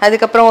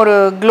 அதுக்கப்புறம் ஒரு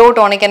க்ளோ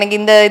டானிக். எனக்கு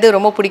இந்த இது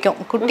ரொம்ப பிடிக்கும்.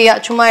 குட்டியா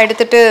சும்மா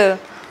எடுத்துட்டு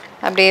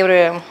அப்படியே ஒரு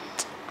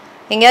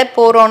எங்கேயாவது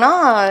போறோம்னா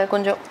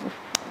கொஞ்சம்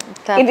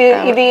இது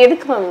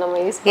எதுக்கு மேம் நம்ம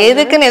யூஸ்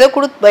எதுக்குன்னு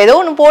ஏதோ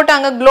ஒன்று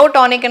போட்டாங்க க்ளோ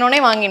டானிக்னோடனே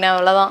வாங்கினேன்,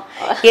 அவ்வளோதான்.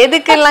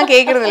 எதுக்கெல்லாம்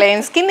கேட்கறது இல்லை,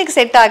 என் ஸ்கின்னுக்கு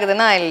செட்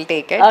ஆகுதுன்னா I will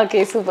take it.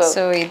 Okay super.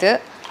 So இது,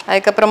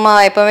 அதுக்கப்புறமா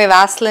எப்பவுமே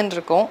வேஸ்லின்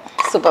இருக்கும்.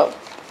 சூப்பர்.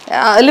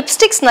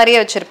 லிப்ஸ்டிக்ஸ் நிறைய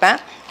வச்சிருப்பேன்.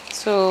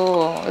 ஸோ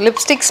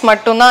லிப்ஸ்டிக்ஸ்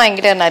மட்டும்தான்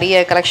என்கிட்ட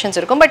நிறைய கலெக்ஷன்ஸ்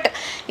இருக்கும். பட்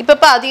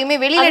இப்போ அதையுமே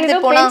வெளியில்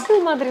எடுத்துட்டு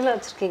போனால் மாதிரிலாம்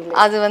வச்சிருக்கீங்க.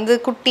 அது வந்து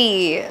குட்டி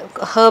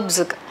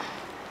ஹெர்ப்ஸுக்கு.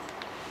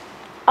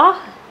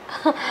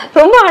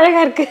 ரொம்ப அழகா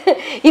இருக்கு.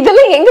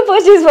 இதெல்லாம் எங்க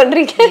பர்ச்சேஸ்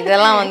பண்றீங்க?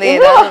 இதெல்லாம் வந்து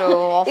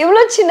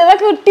இவ்வளவு சின்னதா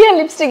குட்டியா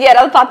லிப்ஸ்டிக்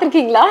யாராவது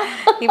பாத்திருக்கீங்களா?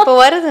 இப்போ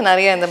வருது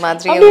நிறைய இந்த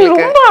மாதிரி.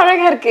 ரொம்ப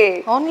அழகா இருக்கு.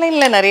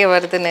 ஆன்லைன்ல நிறைய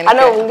வருதுன்னு.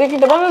 ஆனா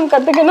உங்ககிட்ட தான் மேம்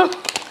கத்துக்கணும்.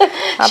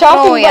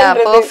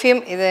 அப்புறம்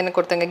பெர்ஃப்யூம் இது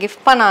எனக்கு ஒருத்தங்க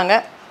கிஃப்ட் பண்ணாங்க.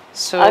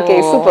 ஸோ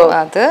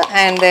அது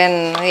அண்ட் தென்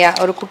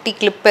ஒரு குட்டி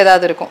கிளிப்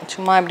ஏதாவது இருக்கும்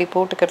சும்மா இப்படி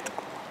போட்டுக்கிறதுக்கு.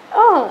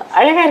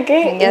 அழகா இருக்கு.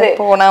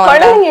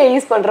 குழந்தைங்க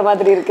யூஸ் பண்ற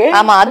மாதிரி இருக்கு.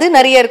 ஆமா, அது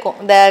நிறைய இருக்கும்.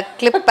 இந்த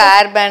கிளிப்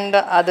ஹேர் பேண்ட்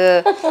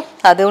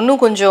அது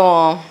இன்னும் கொஞ்சம்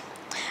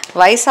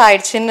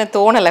வயசாயிடுச்சுன்னு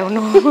தோணலை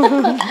இன்னும்.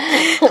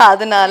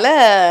 அதனால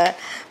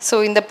ஸோ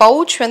இந்த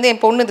பவுச் வந்து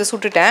என் பொண்ணு இது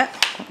சுட்டுட்டேன்.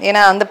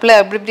 ஏன்னா அந்த பிள்ளை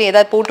அப்படி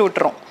ஏதாவது போட்டு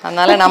விட்டுரும்,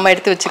 அதனால நம்ம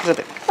எடுத்து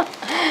வச்சுக்கிறது.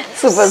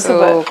 Super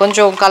super.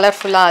 கொஞ்சம்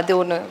கலர்ஃபுல்லா அது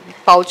ஒன்று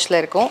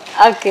பவுச்ல இருக்கும்.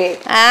 ஓகே.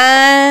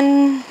 அண்ட்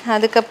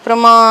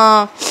அதுக்கப்புறமா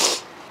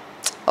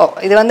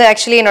இது வந்து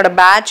ஆக்சுவலி என்னோட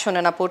பேட்ச்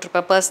ஒன்று நான்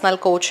போட்டிருப்பேன், பர்சனல்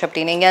கோச்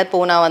அப்படின்னு. எங்கேயாவது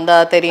போனால்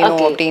வந்தால்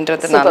தெரியணும்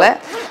அப்படின்றதுனால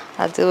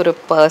அது ஒரு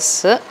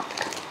பர்ஸு.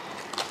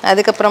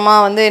 அதுக்கப்புறமா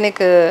வந்து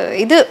எனக்கு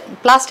இது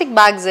பிளாஸ்டிக்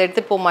பேக்ஸ்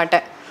எடுத்துகிட்டு போக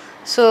மாட்டேன்.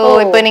 ஸோ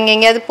இப்போ நீங்கள்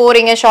எங்கேயாவது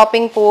போகிறீங்க,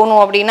 ஷாப்பிங்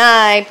போகணும் அப்படின்னா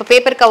இப்போ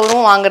பேப்பர்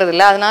கவரும் வாங்குறது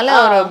இல்லை, அதனால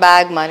ஒரு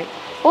பேக் மாதிரி.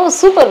 ஓ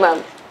சூப்பர்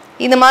மேம்.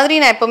 இந்த மாதிரி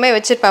நான் எப்பவுமே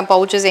வச்சிருப்பேன்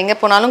பவுச்சஸ். எங்க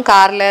போனாலும்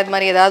கார்ல அது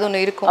மாதிரி ஏதாவது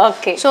ஒன்று இருக்கும்.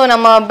 ஸோ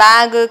நம்ம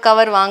பேக்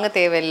கவர் வாங்க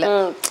தேவையில்லை,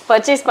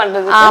 பர்ச்சேஸ்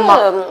பண்றது. ஆமா,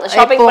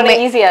 ஷாப்பிங் பண்ண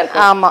ஈஸியா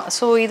இருக்கும். ஆமா,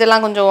 ஸோ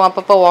இதெல்லாம் கொஞ்சம்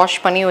அப்பப்போ வாஷ்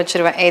பண்ணி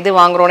வச்சிருவேன். எது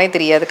வாங்குறோனே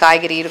தெரியாது,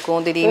 காய்கறி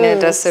இருக்கும், திடீர்னு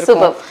ட்ரெஸ்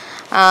இருக்கும்,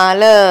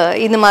 அதில்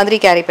இந்த மாதிரி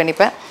கேரி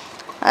பண்ணிப்பேன்.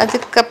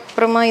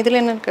 அதுக்கப்புறமா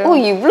இதுல என்ன இருக்கு? ஓ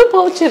இவ்வளோ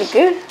பவுச்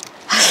இருக்கு.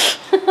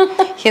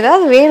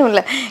 ஏதாவது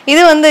வேணும்ல.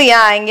 இது வந்து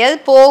எங்கேயாவது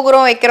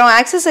போகிறோம் வைக்கிறோம்,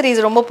 ஆக்சசரிஸ்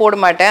ரொம்ப போட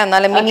மாட்டேன்,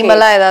 அதனால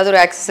மினிமலாக ஏதாவது ஒரு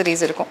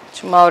ஆக்சசரிஸ் இருக்கும்.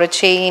 சும்மா ஒரு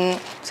செயின்.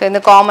 ஸோ இந்த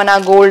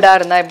காமனாக கோல்டாக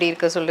இருந்தால் எப்படி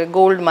இருக்கு சொல்லு,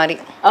 கோல்டு மாதிரி.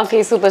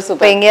 Okay super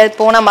super. இப்போ எங்கேயாவது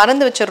போனால்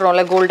மறந்து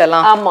வச்சிடறோம்ல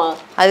கோல்டெல்லாம். ஆமாம்,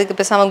 அதுக்கு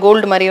பேசாம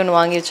கோல்டு மாதிரி ஒன்று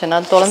வாங்கி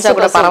வச்சேன்னா தொலைஞ்சா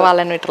கூட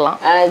பரவாயில்லன்னு விட்டுலாம்.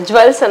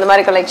 ஜுவல்ஸ் அந்த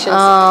மாதிரி கலெக்ஷன்.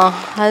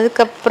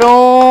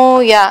 அதுக்கப்புறம்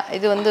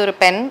இது வந்து ஒரு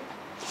பென்.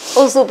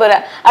 ஓ சூப்பர்.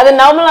 அது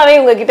நார்மலாவே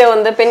உங்ககிட்ட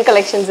வந்து பென்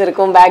கலெக்ஷன்ஸ்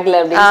இருக்கும் பேக்ல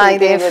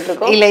அப்படி.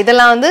 இல்ல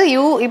இதெல்லாம் வந்து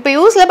இப்போ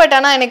யூஸ்ல, பட்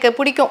ஆனா எனக்கு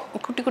பிடிக்கும்,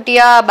 குட்டி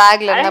குட்டியா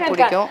பேக்ல இருந்தா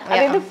பிடிக்கும்.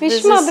 இது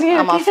ஃபிஷ் மாதிரி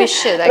இருக்கு. ஆமா, ஃபிஷ்.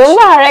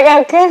 ரொம்ப அழகா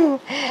இருக்கு.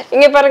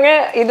 இங்க பாருங்க,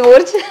 இது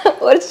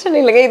ஒரிஜினல்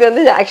இல்லங்க, இது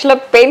வந்து ஆக்சுவலா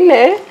பென்.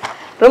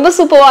 ரொம்ப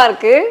சூப்பரா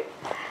இருக்கு,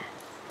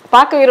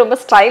 பார்க்கவே ரொம்ப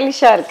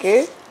ஸ்டைலிஷா இருக்கு.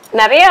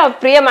 நிறைய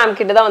பிரியா மேம்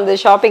கிட்ட தான்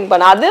வந்து ஷாப்பிங்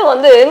பண்ண. அது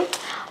வந்து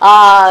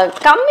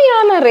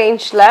கம்மியான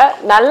ரேஞ்ச்ல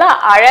நல்ல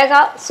அழகா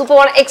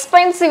சூப்பரான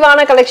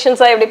எக்ஸ்பென்சிவான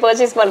கலெக்ஷன்ஸா எப்படி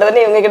பர்ச்சேஸ்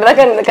பண்றதுன்னு இவங்க கிட்ட தான்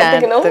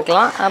கத்துக்கணும்.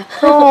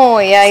 அப்புறம்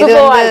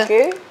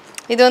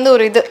இது வந்து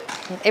ஒரு இது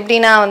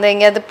எப்படின்னா வந்து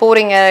எங்கேயாவது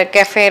போறீங்க,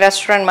 கெஃபே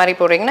ரெஸ்டாரண்ட் மாதிரி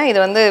போறீங்கன்னா இது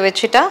வந்து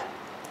வச்சுட்டா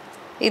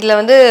இதுல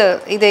வந்து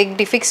இதை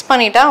இப்படி ஃபிக்ஸ்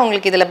பண்ணிட்டா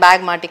உங்களுக்கு இதுல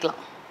பேக் மாட்டிக்கலாம்.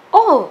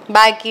 ஓ,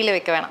 பேக் கீழே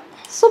வைக்க வேணாம்.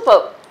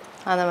 சூப்பர்.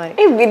 அந்த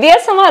மாதிரி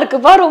வித்தியாசமா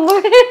இருக்குப்பா, ரொம்ப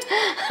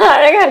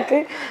அழகா இருக்கு.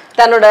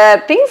 தன்னோட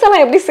திங்ஸ்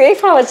எல்லாம் எப்படி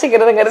சேஃபா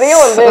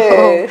வச்சுக்கிறதுங்கிறதையும் வந்து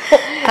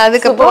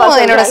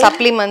அதுக்கப்புறம் என்னோட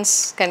சப்ளிமெண்ட்ஸ்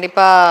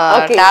கண்டிப்பா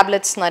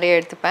டேப்லெட்ஸ் நிறைய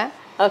எடுத்துப்பேன்.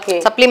 ஓகே,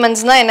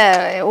 சப்ளிமெண்ட்ஸ்னா என்ன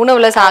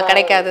உணவுல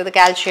கிடைக்காதது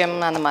கால்சியம்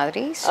அந்த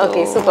மாதிரி.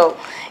 Okay super.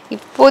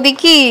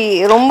 இப்போதைக்கு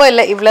ரொம்ப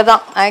இல்லை,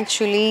 இவ்வளவுதான்.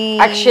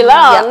 ஆக்சுவலா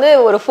வந்து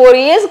ஒரு 4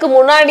 இயர்ஸ்க்கு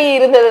முன்னாடி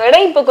இருந்ததை விட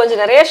இப்போ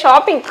கொஞ்சம் நிறைய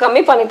ஷாப்பிங்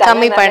கம்மி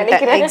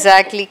பண்ணிட்டேன்.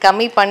 எக்ஸாக்ட்லி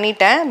கம்மி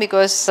பண்ணிட்டேன்.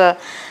 பிகாஸ்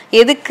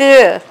எதுக்கு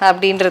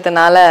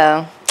அப்படின்றதுனால,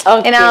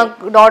 ஏன்னா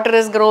டாட்டர்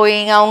இஸ்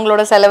க்ரோயிங்,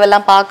 அவங்களோட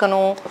செலவெல்லாம்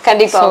பார்க்கணும்.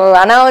 கண்டிப்பா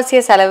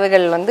அனாவசிய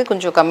செலவுகள் வந்து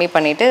கொஞ்சம் கம்மி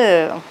பண்ணிட்டு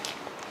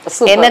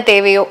என்ன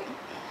தேவையோ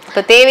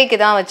இப்போ தேவைக்கு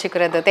தான்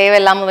வச்சுக்கிறது,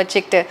 தேவையில்லாம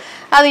வச்சுக்கிட்டு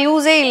அது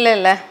யூஸே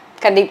இல்லைல்ல.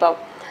 கண்டிப்பா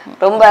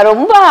ரொம்ப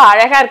ரொம்ப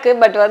அழகா இருக்கு.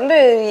 பட் வந்து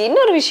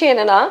இன்னொரு விஷயம்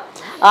என்னன்னா,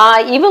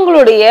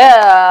 இவங்களுடைய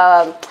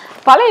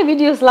பழைய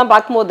வீடியோஸ்லாம்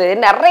பார்க்கும்போது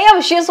நிறைய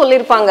விஷயம்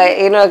சொல்லியிருப்பாங்க.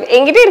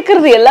 என்கிட்ட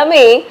இருக்கிறது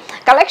எல்லாமே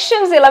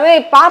கலெக்ஷன்ஸ் எல்லாமே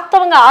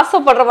பார்த்தவங்க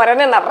ஆசைப்படுற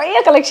மாதிரியான நிறைய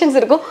கலெக்ஷன்ஸ்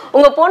இருக்கும்.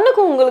 உங்க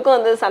பொண்ணுக்கும் உங்களுக்கும்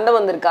வந்து சண்டை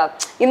வந்திருக்கா?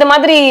 இந்த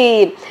மாதிரி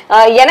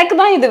எனக்கு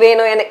தான் இது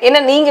வேணும்,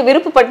 என்ன நீங்க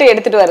விருப்பப்பட்டு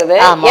எடுத்துட்டு வருது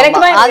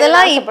எனக்கு தான்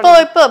அதெல்லாம்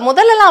இப்போ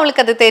முதல்லலாம்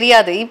அவளுக்கு அது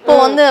தெரியாது. இப்போ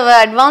வந்து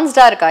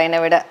அட்வான்ஸ்டா இருக்கா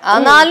என்னை விட.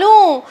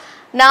 ஆனாலும்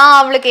நான்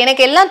அவளுக்கு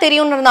எனக்கு எல்லாம்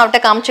தெரியும்னு அவட்ட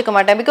காமிச்சிக்க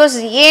மாட்டேன். பிகாஸ்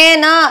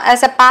ஏன்னா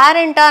ஆஸ் அ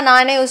பேரண்டா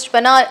நானே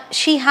யோசிப்பேன்னா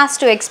ஷீ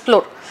ஹாஸ் டு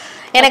எக்ஸ்ப்ளோர்.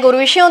 எனக்கு ஒரு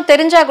விஷயம்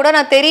தெரிஞ்சா கூட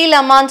நான்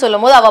தெரியலமான்னு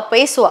சொல்லும் போது அவ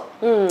பேசுவா.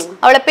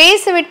 அவளை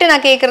பேச விட்டு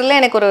நான் கேட்கறதுல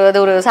எனக்கு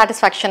ஒரு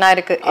சாட்டிஸ்ஃபேக்ஷனா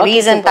இருக்கு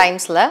ரீசன்ட்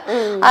டைம்ஸ்ல.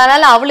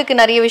 அதனால அவளுக்கு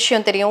நிறைய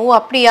விஷயம் தெரியும். ஓ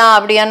அப்படியா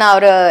அப்படியான்னு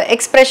அவரு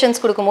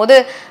எக்ஸ்பிரஷன்ஸ் கொடுக்கும்போது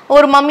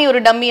ஒரு மம்மி ஒரு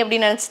டம்மி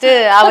அப்படின்னு நினைச்சிட்டு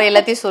அவ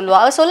எல்லாத்தையும்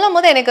சொல்லுவா. அவ சொல்லும்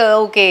போது எனக்கு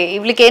ஓகே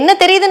இவளுக்கு என்ன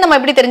தெரியுதுன்னு நம்ம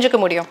எப்படி தெரிஞ்சுக்க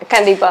முடியும்.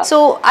 கண்டிப்பா. So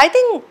I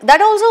think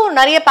that also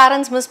நிறைய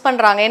பேரண்ட்ஸ் மிஸ்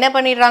பண்றாங்க. என்ன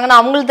பண்ணிடுறாங்கன்னா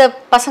அவங்களது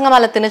பசங்க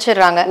மேல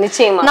திணிச்சிடுறாங்க.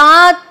 நிச்சயமா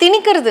நான்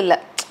திணிக்கிறது இல்லை,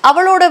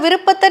 அவளோட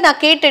விருப்பத்தை நான்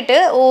கேட்டுட்டு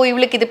ஓ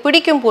இவளுக்கு இது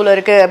பிடிக்கும் போல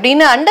இருக்கு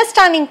அப்படின்னு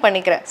அண்டர்ஸ்டாண்டிங்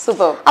பண்ணிக்கிறேன்.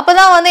 சூப்பர்.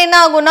 அப்பதான் வந்து என்ன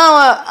ஆகும்னா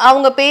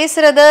அவங்க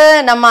பேசுறத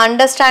நம்ம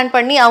அண்டர்ஸ்டாண்ட்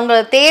பண்ணி அவங்க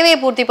தேவையை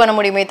பூர்த்தி பண்ண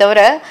முடியுமே தவிர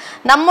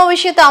நம்ம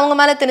விஷயத்த அவங்க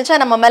மேல திணிச்சா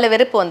நம்ம மேல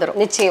வெறுப்பு வந்துடும்.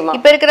 நிச்சயமா.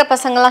 இப்ப இருக்கிற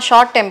பசங்க எல்லாம்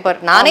ஷார்ட் டெம்பர்,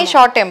 நானே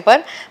short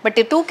temper, but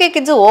 2K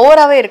kids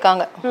ஓவராவே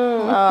இருக்காங்க.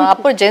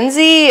 அப்போ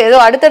ஜென்சி ஏதோ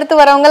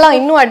அடுத்தடுத்து வரவங்க எல்லாம்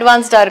இன்னும்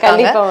அட்வான்ஸ்டா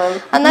இருக்காங்க.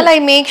 அதனால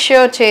ஐ மேக்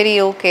ஷூர் சரி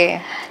ஓகே.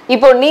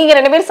 இப்போ நீங்க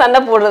 2 பேரும் சண்டை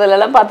போடுறதுல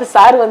எல்லாம் பார்த்து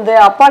சார் வந்து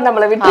அப்பா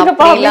நம்மள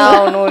விட்டுருப்பா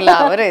ஒன்னும் இல்ல,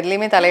 அவர்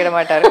எதுலயுமே தலையிட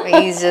மாட்டாரு.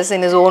 He is just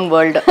in his own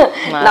world.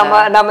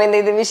 நம்ம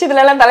இந்த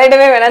விஷயத்துல எல்லாம்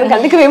தலையிடவே வேணாம்னு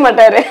கண்டுக்கவே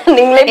மாட்டாரு.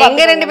 நீங்களே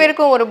எங்க 2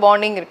 பேருக்கும் ஒரு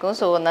பாண்டிங் இருக்கும்.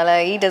 சோ அதனால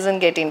he doesn't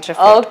get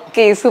interested.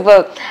 Okay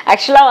super.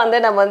 ஆக்சுவலா வந்து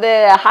நம்ம வந்து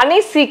ஹனி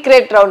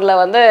சீக்ரெட் ரவுண்ட்ல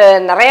வந்து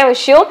நிறைய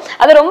விஷயம்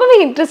அது ரொம்பவே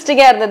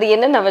இன்ட்ரெஸ்டிங்கா இருந்தது.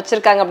 என்னென்ன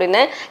வச்சிருக்காங்க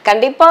அப்படின்னு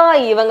கண்டிப்பா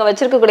இவங்க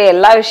வச்சிருக்கக்கூடிய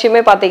எல்லா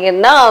விஷயமே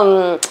பாத்தீங்கன்னா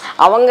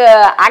அவங்க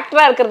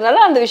ஆக்டரா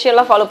இருக்கிறதுனால அந்த விஷயம்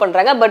எல்லாம் ஃபாலோ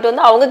பண்றாங்க. பட்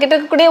வந்து அவங்க கிட்ட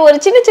இருக்கக்கூடிய ஒரு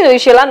சின்ன சின்ன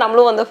விஷயம்லாம்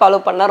நம்மளும் வந்து ஃபாலோ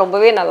பண்ணா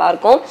ரொம்பவே நல்லா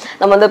இருக்கும்.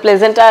 நம்ம வந்து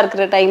பிளசண்டா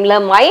இருக்கிற டைம்ல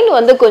மைண்ட்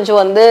வந்து கொஞ்சம்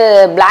வந்து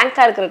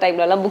பிளாங்கா இருக்கிற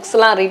டைம்ல எல்லாம் புக்ஸ்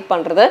எல்லாம் ரீட்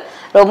பண்றது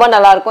ரொம்ப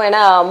நல்லா இருக்கும்.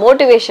 ஏன்னா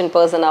மோட்டிவேஷன்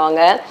பர்சன்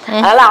அவங்க.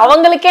 அதனால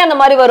அவங்களுக்கே அந்த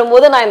மாதிரி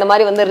வரும்போது நான் இந்த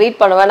மாதிரி வந்து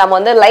ரீட் பண்ணுவேன். நம்ம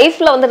வந்து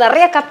லைஃப்ல வந்து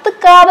நிறைய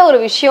கத்துக்காத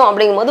ஒரு விஷயம்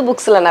அப்படிங்கும் போது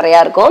புக்ஸ்ல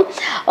நிறைய இருக்கும்.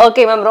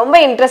 ஓகே மேம், ரொம்ப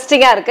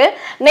இன்ட்ரெஸ்டிங்கா இருக்கு.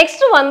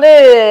 நெக்ஸ்ட் வந்து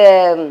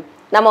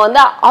நம்ம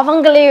வந்து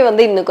அவங்களே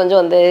வந்து இன்னும்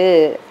கொஞ்சம் வந்து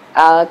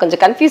கொஞ்சம்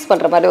கன்ஃபியூஸ்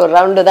பண்ற மாதிரி ஒரு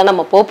ரவுண்டு தான்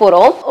நம்ம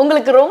போறோம்.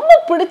 உங்களுக்கு ரொம்ப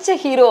பிடிச்ச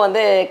ஹீரோ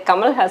வந்து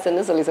கமல்ஹாசன்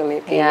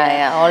சொல்லியிருக்கீங்க.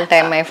 All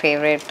time my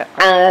favourite.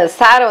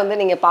 Sir வந்து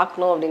நீங்க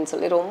பார்க்கணும் அப்படின்னு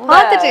சொல்லி ரொம்ப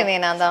பார்த்துட்டேன்.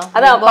 நான் தான்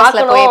அதான்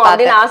பார்க்கணும்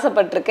அப்படின்னு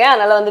ஆசைப்பட்டிருக்கேன்.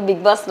 அதனால வந்து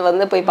பிக் பாஸ்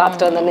வந்து போய்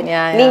பார்த்துட்டு வந்தேன்.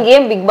 நீங்க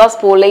ஏன் பிக்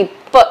பாஸ் போல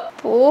இப்ப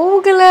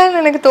போகலன்னு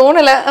எனக்கு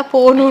தோணல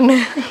போகணும்னு.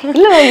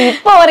 இல்ல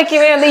இப்ப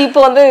வரைக்குமே வந்து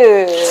இப்போ வந்து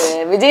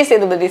விஜய்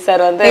சேதுபதி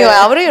சார் வந்து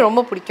அவரையும்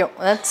ரொம்ப பிடிக்கும்.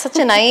 such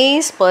a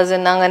nice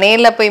person. நாங்க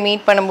நேர்ல போய்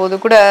மீட் பண்ணும்போது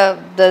கூட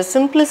the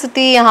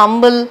simplicity,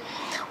 humble,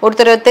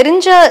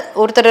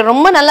 ஒருத்தர்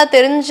ரொம்ப நல்லா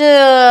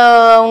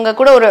தெரிஞ்சவங்க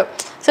கூட ஒரு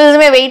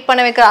சிலதுமே வெயிட்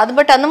பண்ண வைக்கிற அது.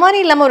 பட் அந்த மாதிரி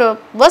இல்லாம ஒரு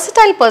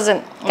versatile person.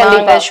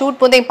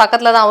 ஷூட் போது என்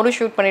பக்கத்துல தான் அவரும்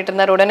ஷூட் பண்ணிட்டு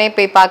இருந்தார். உடனே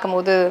போய்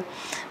பார்க்கும்போது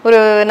ஒரு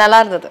நல்லா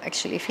இருந்தது.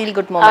 Actually feel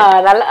good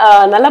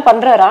moment. நல்லா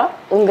பண்றாரா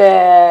உங்க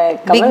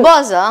பிக்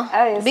பாஸா?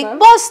 பிக்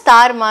பாஸ்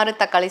ஸ்டார் மாதிரி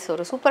தக்காளி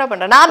சோறு சூப்பரா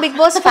பண்றாரு. நான் பிக்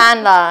பாஸ்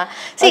ஃபேன் தான்.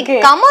 சரி,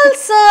 கமல்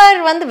சார்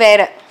வந்து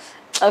வேற.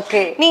 ஓகே,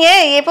 நீங்க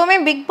எப்பவுமே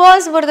பிக்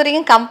பாஸ் பொறுத்த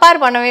வரைக்கும் கம்பேர்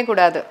பண்ணவே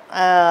கூடாது.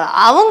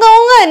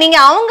 நீங்க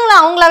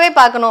அவங்களாவே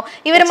பார்க்கணும்.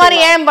 இவர் மாதிரி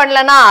ஏன்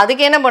பண்ணலன்னா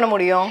அதுக்கு என்ன பண்ண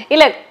முடியும்?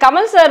 இல்ல,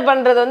 கமல் சார்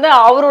பண்றது வந்து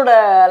அவரோட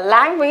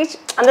லாங்குவேஜ்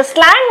அந்த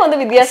ஸ்லாங் வந்து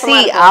வித்தியாசமா.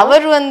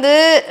 அவர் வந்து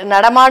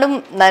நடமாடும்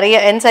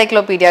நிறைய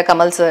encyclopedia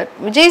Kamal sir.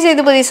 Vijay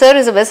Sethupathi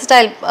sir is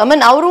versatile. ஐ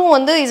மீன் அவரும்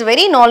வந்து is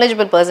very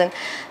knowledgeable person.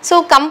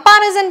 So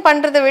comparison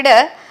பண்றதை விட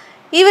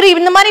இவர்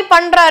இந்த மாதிரி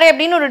பண்றாரு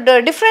அப்படின்னு ஒரு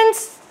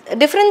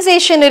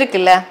டிஃபரன்சியேஷன்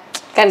இருக்குல்ல.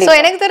 சோ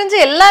எனக்கு தெரிஞ்சு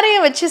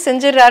எல்லாரையும் வச்சு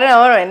செஞ்சிடறாரு.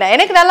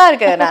 எனக்கு நல்லா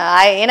இருக்கு.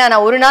 ஏன்னா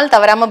நான் ஒரு நாள்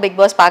தவறாம பிக்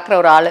பாஸ் பாக்குற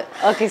ஒரு ஆளு.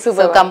 Okay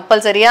super.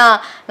 கம்பல்சரியா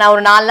நான்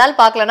ஒரு 4 நாள்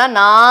பாக்கலன்னா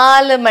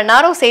 4 மணி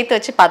நேரம் சேர்த்து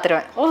வச்சு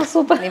பாத்துருவேன். ஓ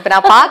சூப்பர். இப்ப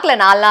நான் பாக்கல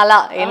 4 நாளா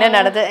என்ன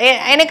நடந்து,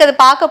 எனக்கு அது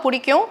பார்க்க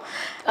பிடிக்கும்.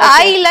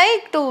 I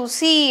like to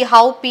see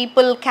how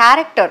people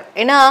character.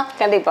 ஏன்னா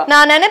கண்டிப்பா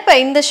நான்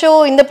நினைப்பேன் இந்த ஷோ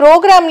இந்த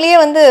ப்ரோக்ராம்லயே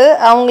வந்து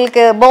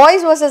அவங்களுக்கு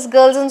பாய்ஸ் வர்சஸ்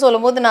கேர்ள்ஸ்ன்னு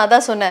சொல்லும்போது நான்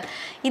அதான் சொன்னேன்,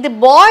 இது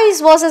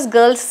பாய்ஸ் வர்சஸ்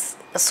கேர்ள்ஸ்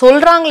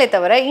சொல்றாங்களே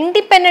தவிர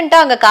இண்டிபெண்டா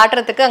அங்க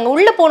காட்டுறதுக்கு அங்க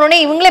உள்ள போனோடனே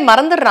இவங்களே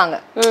மறந்துடுறாங்க.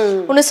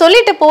 ஒன்னு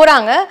சொல்லிட்டு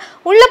போறாங்க,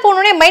 உள்ள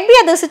போனோடனே மைட் பி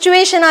அது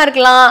சிச்சுவேஷனா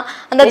இருக்கலாம்,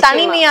 அந்த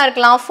தனிமையா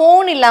இருக்கலாம்,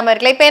 போன் இல்லாம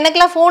இருக்கலாம். இப்ப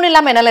எனக்குலாம் போன்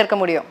இல்லாம என்னால இருக்க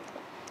முடியும்,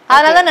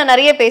 அதனால நான்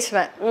நிறைய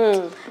பேசுவேன்.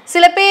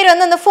 சில பேர்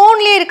வந்து அந்த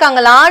போன்லயே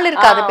இருக்காங்கல்ல, ஆள்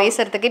இருக்காது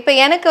பேசுறதுக்கு. இப்ப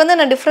எனக்கு வந்து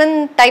நான் டிஃப்ரெண்ட்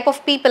டைப்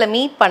ஆஃப் பீப்புளை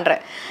மீட்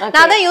பண்றேன்.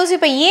 நான் தான்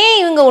யோசிப்பேன், ஏன்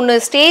இவங்க ஒன்னு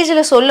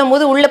ஸ்டேஜ்ல சொல்லும்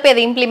போது உள்ள போய்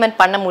அதை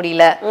இம்ப்ளிமெண்ட் பண்ண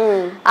முடியல,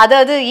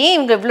 அதாவது ஏன்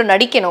இவங்க இவ்வளவு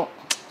நடிக்கணும்.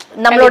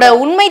 நம்மளோட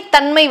உண்மை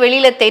தன்மை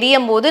வெளியில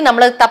தெரியும் போது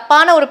நம்மளுக்கு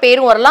தப்பான ஒரு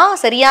பேரும் வரலாம்,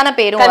 சரியான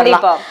பேரும்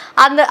வரலாம்.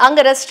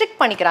 அங்க ரெஸ்ட்ரிக்ட்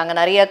பண்ணிக்கிறாங்க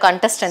நிறைய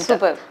கண்டஸ்டன்ட்.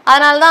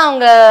 அதனாலதான்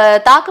அவங்க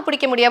தாக்கு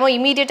பிடிக்க முடியாம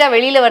இமீடியட்டா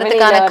வெளியில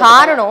வர்றதுக்கான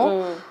காரணம்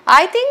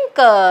ஐ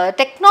திங்க்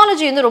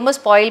டெக்னாலஜி வந்து ரொம்ப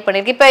ஸ்பாயில்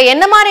பண்ணிருக்கு. இப்ப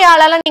என்ன மாதிரி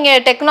ஆளால நீங்க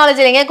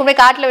டெக்னாலஜி எங்க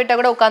போய் காட்டுல விட்டா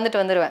கூட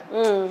உட்காந்துட்டு வந்துருவேன்.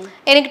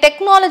 எனக்கு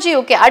டெக்னாலஜி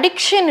ஓகே,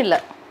 அடிக்ஷன் இல்ல.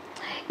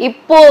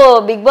 இப்போ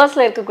பிக்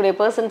பாஸ்ல இருக்கக்கூடிய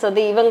பர்சன்ஸ்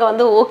வந்து இவங்க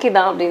வந்து ஓகே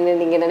தான் அப்படின்னு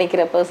நீங்க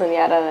நினைக்கிற பர்சன்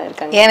யாராவது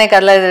இருக்காங்க? எனக்கு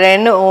அதுல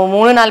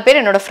 3-4 பேர்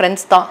என்னோட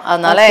ஃப்ரெண்ட்ஸ் தான்,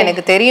 அதனால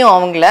எனக்கு தெரியும்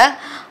அவங்கள.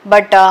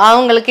 பட்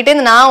அவங்கக்கிட்ட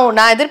இருந்து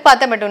நான்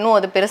எதிர்பார்த்தேன், பட் இன்னும்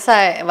அது பெருசா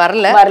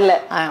வரல.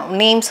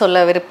 நேம்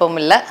சொல்ல விருப்பம்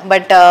இல்லை.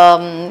 பட்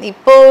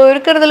இப்போ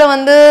இருக்கிறதுல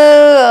வந்து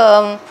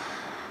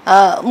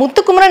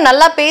முத்துக்குமரன்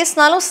நல்லா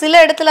பேசினாலும்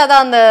சில இடத்துல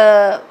அதான் அந்த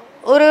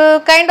ஒரு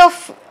கைண்ட்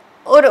ஆஃப்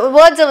ஒரு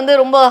வேர்ட்ஸ் வந்து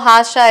ரொம்ப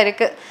ஹார்ஷா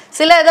இருக்கு.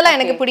 சில இதெல்லாம்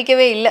எனக்கு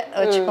பிடிக்கவே இல்லை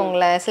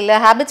வச்சுக்கோங்களேன். சில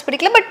ஹேபிட்ஸ்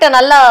பிடிக்கல, பட்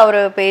நல்லா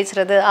ஒரு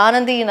பேசுறது.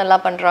 ஆனந்தி நல்லா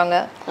பண்றாங்க.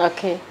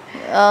 ஓகே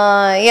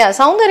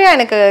சௌந்தர்யா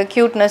எனக்கு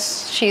cuteness,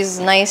 she is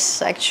nice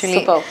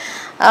actually.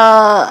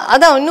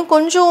 அதான் இன்னும்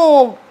கொஞ்சம்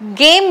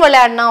கேம்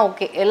விளையாடினா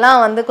ஓகே.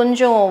 எல்லாம் வந்து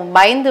கொஞ்சம்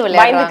பயந்து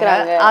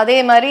விளையாடுறாங்க. அதே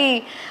மாதிரி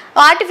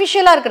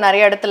ஆர்டிஃபிஷியலா இருக்கு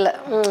நிறைய இடத்துல,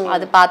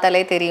 அது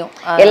பார்த்தாலே தெரியும்.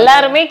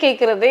 எல்லாருமே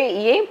கேக்குறது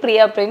ஏன்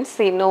பிரியா பிரின்ஸ்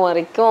இன்னும்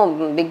வரைக்கும்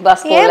பிக்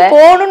பாஸ்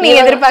போகணும்னு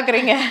நீங்க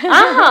எதிர்பார்க்கறீங்க?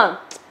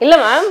 இல்ல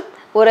மேம்,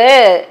 ஒரு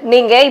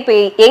நீங்க இப்ப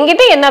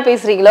எங்கிட்ட என்ன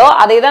பேசுறீங்களோ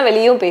அதே தான்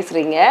வெளியும்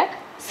பேசுறீங்க.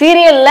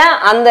 சீரியல்ல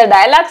அந்த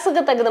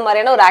டயலாக்ஸுக்கு தகுந்த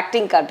மாதிரியான ஒரு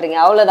ஆக்டிங் காட்டுறீங்க,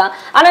 அவ்வளவுதான்.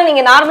 ஆனா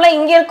நீங்க நார்மலா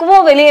இங்க இருக்கவோ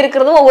வெளியே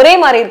இருக்கிறதும் ஒரே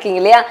மாதிரி இருக்கீங்க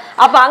இல்லையா?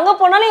 அப்ப அங்க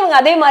போனாலும் இவங்க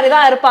அதே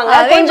மாதிரிதான் இருப்பாங்க,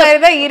 அதே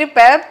மாதிரிதான்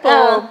இருப்பேன்.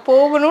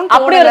 போகணும்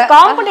அப்படி ஒரு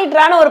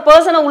காம்படிட்டரான ஒரு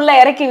பர்சனை உள்ள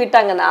இறக்கி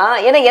விட்டாங்கன்னா,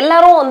 ஏன்னா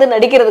எல்லாரும் வந்து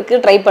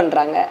நடிக்கிறதுக்கு ட்ரை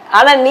பண்றாங்க.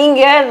 ஆனா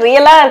நீங்க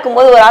ரியலா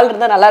இருக்கும்போது ஒரு ஆள்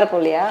இருந்தா நல்லா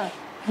இருக்கும் இல்லையா?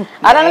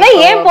 அதனாலதான்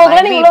ஏன்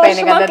போகல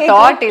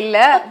இல்ல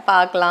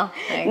பார்க்கலாம்.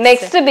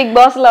 நெக்ஸ்ட் பிக்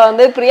பாஸ்ல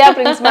வந்து பிரியா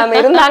பிரின்ஸ் மேம்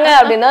இருந்தாங்க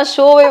அப்படின்னா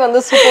ஷோவே வந்து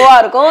சூப்பரா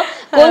இருக்கும்.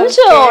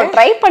 கொஞ்சம்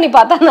ட்ரை பண்ணி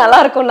பார்த்தா நல்லா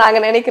இருக்கும்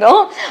நாங்க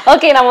நினைக்கிறோம்.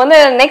 ஓகே, நம்ம வந்து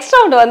நெக்ஸ்ட்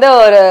ரவுண்ட் வந்து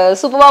ஒரு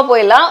சூப்பரா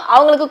போயிடலாம்.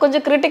 அவங்களுக்கு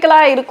கொஞ்சம்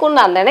கிரிட்டிக்கலா இருக்கும்னு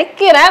நான்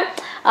நினைக்கிறேன்.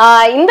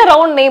 இந்த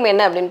ரவுண்ட் நேம்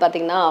என்ன அப்படின்னு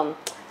பாத்தீங்கன்னா,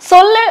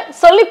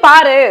 சொல்லி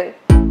பாரு.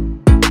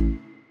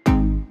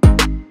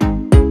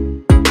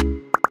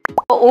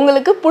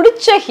 உங்களுக்கு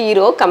பிடிச்ச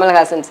ஹீரோ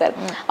கமல்ஹாசன் சார்.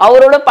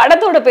 அவரோட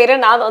படத்தோட பேரை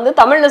நான் வந்து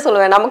தமிழ்ல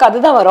சொல்லுவேன், நமக்கு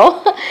அதுதான் வரும்.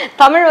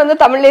 தமிழ் வந்து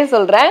தமிழ்லயே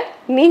சொல்றேன்,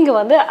 நீங்க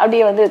வந்து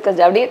அப்படியே வந்து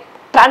கொஞ்சம் அப்படியே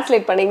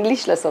டிரான்ஸ்லேட் பண்ணி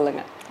இங்கிலீஷ்ல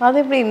சொல்லுங்க.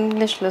 அது எப்படி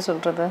இங்கிலீஷ்ல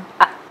சொல்றது?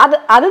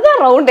 அதுதான்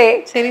ரவுண்டே.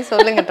 சரி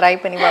சொல்லுங்க, ட்ரை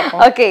பண்ணி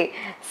பார்ப்போம். ஓகே,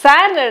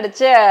 சார்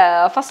நடிச்ச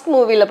ஃபர்ஸ்ட்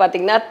மூவில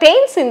பாத்தீங்கன்னா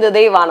தேன்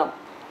சிந்துதே வானம்,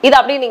 இது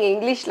அப்படியே நீங்க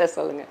இங்கிலீஷ்ல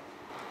சொல்லுங்க.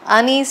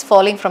 Honey is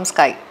falling from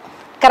sky.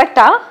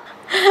 கரெக்டா?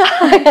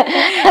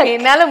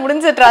 என்னால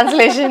முடிஞ்ச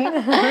டிரான்ஸ்லேஷன்.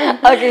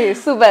 ஓகே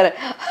சூப்பர்,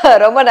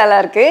 ரொம்ப நல்லா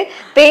இருக்கு.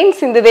 தேன்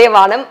சிந்துதே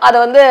வானம், அத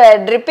வந்து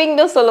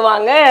ட்ரிப்பிங்னு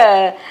சொல்லுவாங்க,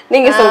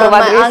 நீங்க சொல்ற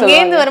மாதிரி. அங்கே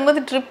இருந்து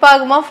வரும்போது ட்ரிப்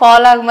ஆகுமா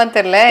ஃபால் ஆகுமா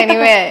தெரியல.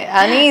 எனிவே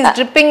ஹனி இஸ்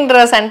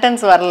ட்ரிப்பிங்ன்ற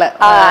சென்டென்ஸ் வரல.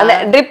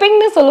 அந்த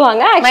ட்ரிப்பிங்னு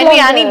சொல்லுவாங்க.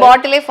 ஆக்சுவலி ஹனி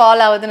பாட்டிலே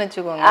ஃபால் ஆகுதுன்னு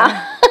வெச்சுக்கோங்க.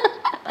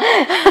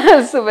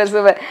 Super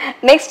super.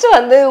 நெக்ஸ்ட்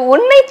வந்து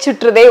உன்னை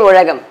சுற்றுதே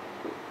உலகம்.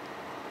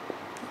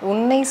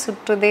 உன்னை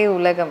சுற்றுதே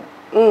உலகம்.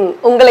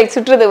 உங்களை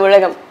சுற்றுதே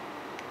உலகம்.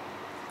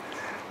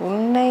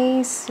 உன்னை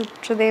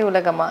சுற்றுதே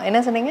உலகமா? என்ன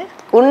சொன்னீங்க?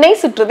 உன்னை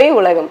சுற்றுதே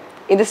உலகம்.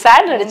 இது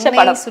சார் நடிச்ச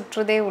படம்.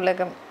 சுற்றுதே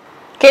உலகம்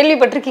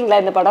கேள்விப்பட்டிருக்கீங்களா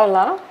இந்த படம்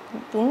எல்லாம்?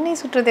 உன்னை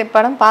சுற்றுதே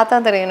படம் பார்த்தா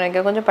தெரியும்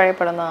எனக்கு, கொஞ்சம் பழைய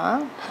படம் தான்.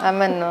 ஐ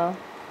மீன்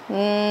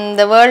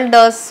the world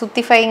is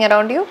சுத்திஃபைங்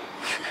around you.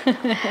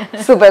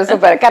 Super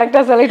super,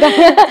 கரெக்டா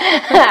சொல்லிட்டாங்க.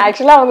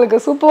 ஆக்சுவலா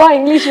அவங்களுக்கு சூப்பரா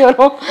இங்கிலீஷ்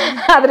வரும்,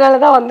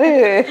 அதனாலதான் வந்து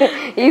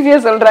ஈஸியா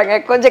சொல்றாங்க.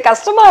 கொஞ்சம்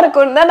கஷ்டமா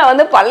இருக்கும்னு தான் நான்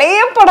வந்து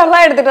பழைய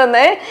படம்லாம் எடுத்துட்டு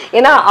வந்தேன்,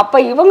 ஏன்னா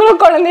அப்ப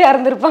இவங்களும் குழந்தையா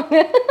இருந்திருப்பாங்க.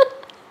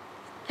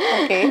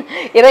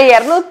 ஏன்னா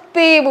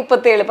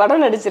 237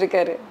 படம்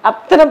நடிச்சிருக்காரு.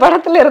 அத்தனை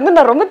படத்துல இருந்து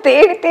நான் ரொம்ப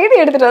தேடி தேடி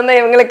எடுத்துட்டு வந்தேன்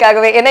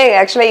இவங்களுக்காகவே. ஏன்னா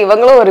ஆக்சுவலா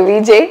இவங்களும் ஒரு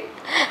விஜே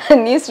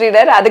நியூஸ்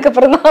ரீடர்,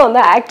 அதுக்கப்புறம் தான்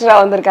வந்து ஆக்டரா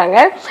வந்திருக்காங்க.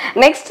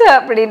 நெக்ஸ்ட்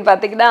அப்படின்னு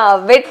பாத்தீங்கன்னா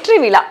வெற்றி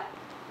விழா,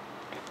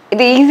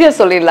 இது ஈஸியா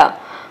சொல்லிடலாம்.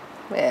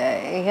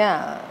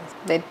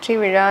 வெற்றி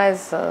விழா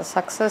இஸ்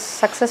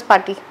சக்சஸ்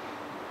பார்ட்டி.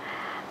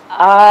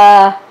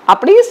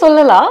 அப்படியே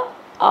சொல்லலாம்.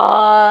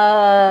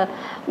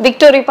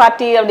 விக்டோரி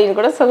பார்ட்டி அப்படின்னு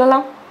கூட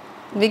சொல்லலாம்.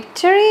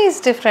 Victory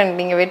is different.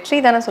 நீங்க வெற்றி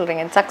தானே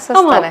சொல்றீங்க,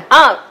 சக்சஸ் தானே.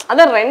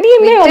 அதான்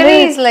ரெண்டையுமே விக்டரி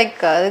இஸ்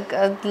லைக்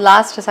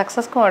லாஸ்ட்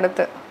சக்சஸ்க்கும்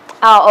அடுத்து.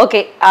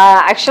 ஓகே.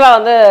 ஆக்சுவலா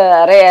வந்து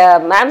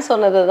மேம்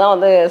சொன்னதுதான்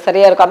வந்து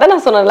சரியா இருக்கும். அதான்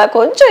நான் சொன்னேன்ல,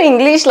 கொஞ்சம்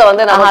இங்கிலீஷ்ல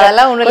வந்து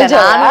அதெல்லாம் ஒண்ணும் இல்ல,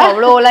 நானும்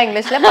அவ்வளோலாம்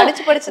இங்கிலீஷ்ல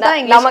படிச்சு தான்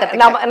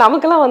இங்கிலீஷ்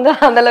நமக்கெல்லாம் வந்து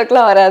அந்த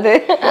அளவுக்குலாம் வராது.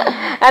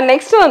 அண்ட்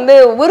நெக்ஸ்ட் வந்து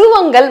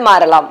உருவங்கள்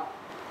மாறலாம்.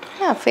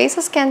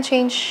 Faces can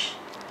change.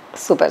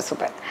 Super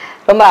super,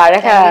 ரொம்ப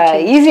அழகா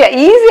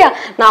ஈஸியா.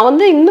 நான்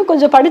வந்து இன்னும்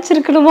கொஞ்சம்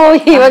படிச்சிருக்கணுமோ,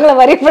 இவங்களை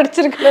வரைய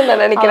படிச்சிருக்கணும்னு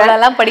நான் நினைக்கிறேன்.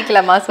 அதெல்லாம்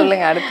படிக்கலாமா,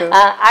 சொல்லுங்க.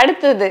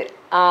 அடுத்தது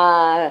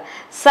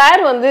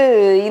சார் வந்து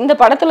இந்த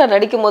படத்துல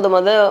நடிக்கும் போது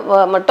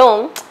மட்டும்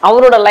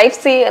அவரோட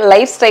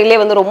லைஃப் ஸ்டைலே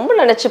வந்து ரொம்ப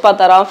நினைச்சு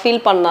பார்த்தாராம்,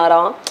 ஃபீல்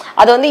பண்ணாராம்.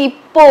 அது வந்து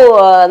இப்போ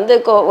வந்து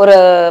ஒரு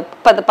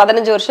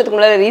 15 வருஷத்துக்கு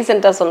முன்னாடி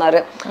ரீசெண்டா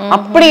சொன்னாரு.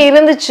 அப்படி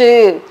இருந்துச்சு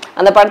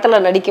அந்த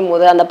படத்துல நடிக்கும்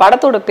போது. அந்த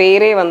படத்தோட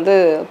பேரே வந்து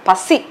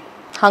பசி,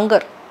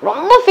 ஹங்கர்.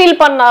 ரொம்ப ஃபீல்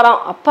பண்ணாராம்.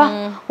 அப்பா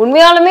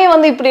உண்மையாலுமே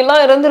வந்து இப்படி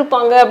எல்லாம்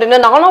இருந்திருப்பாங்க அப்படின்னு.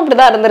 நானும்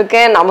அப்படிதான்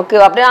இருந்திருக்கேன், நமக்கு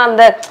அப்படியே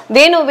அந்த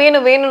வேணும்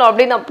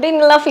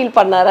அப்படின்னு எல்லாம் ஃபீல்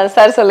பண்ணாரா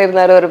சார்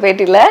சொல்லியிருந்தாரு ஒரு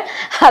பேட்டியில.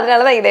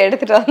 அதனாலதான் இதை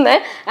எடுத்துட்டு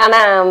வந்தேன். ஆனா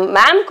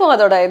மேம்க்கும்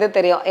அதோட இது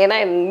தெரியும், ஏன்னா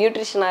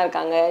நியூட்ரிஷனா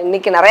இருக்காங்க.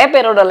 இன்னைக்கு நிறைய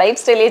பேரோட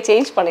லைஃப் ஸ்டைலே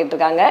சேஞ்ச் பண்ணிட்டு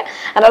இருக்காங்க.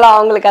 அதனால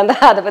அவங்களுக்கு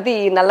அதை பத்தி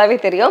நல்லாவே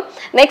தெரியும்.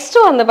 நெக்ஸ்ட்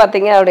வந்து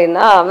பாத்தீங்க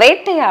அப்படின்னா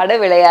வேட்டையாடு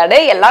விளையாடு,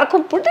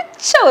 எல்லாருக்கும்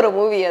பிடிச்ச ஒரு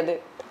மூவி அது.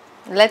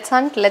 Let's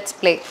hunt let's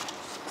play.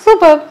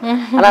 Super.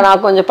 ஆனா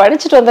நான் கொஞ்சம்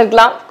படிச்சுட்டு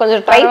வந்திருக்கலாம்,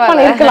 கொஞ்சம் ட்ரை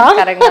பண்ணிருக்கலாம்.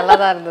 கரெக்ட், நல்லா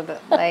தான் இருந்தது.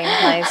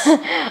 நைஸ்.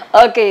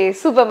 Okay,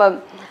 super ma'am.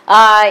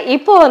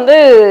 இப்போ வந்து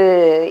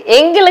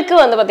எங்களுக்கு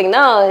வந்து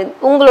பாத்தீங்கன்னா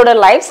உங்களோட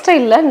லைஃப்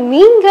ஸ்டைல்ல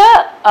நீங்க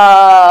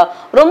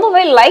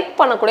ரொம்பவே லைக்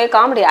பண்ணக்கூடிய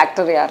காமெடி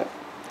ஆக்டர் யாரு?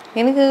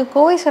 எனக்கு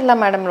கோவை சரளா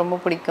மேடம் ரொம்ப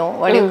பிடிக்கும்.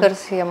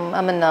 வடிவகரசியம்,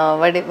 ஐ மீன்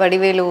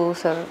வடிவேலு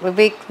சார்,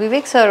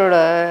 விவேக் சாரோட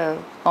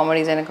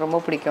காமெடிஸ் எனக்கு ரொம்ப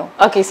பிடிக்கும்.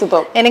 Okay,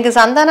 super. எனக்கு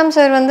சந்தானம்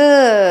சார் வந்து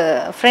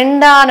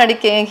ஃப்ரெண்டாக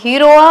நடிக்க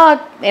ஹீரோவா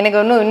எனக்கு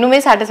இன்னுமே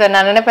சாட்டிஸ்ஃபை.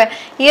 நான் நினைப்பேன்,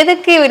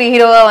 எதுக்கு இவர்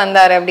ஹீரோவா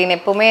வந்தார் அப்படின்னு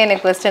எப்பவுமே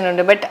எனக்கு கொஸ்டின்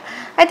உண்டு. But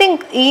I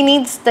think E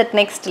needs that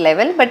next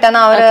level. But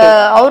ஆனால்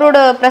அவரோட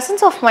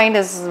presence of mind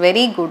is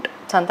very good.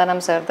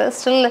 Santhanam sir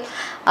still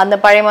அந்த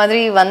பழைய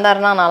மாதிரி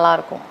வந்தாருன்னா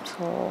நல்லாயிருக்கும்.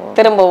 ஸோ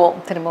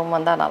திரும்பவும்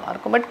வந்தால்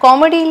நல்லாயிருக்கும். But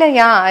காமெடியில்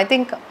I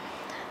think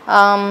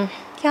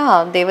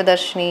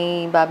Devadarshini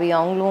Bobby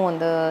அவங்களும்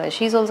வந்து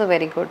she is also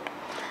very good.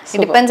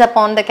 It depends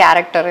upon the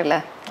character. இல்லை,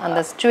 அந்த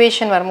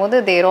சிச்சுவேஷன் வரும்போது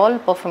தேர் all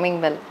performing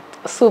well.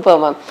 Super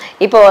ma'am.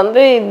 இப்போ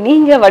வந்து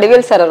நீங்க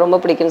வடிவேல் சாரை ரொம்ப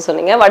பிடிக்கும்னு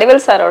சொன்னீங்க.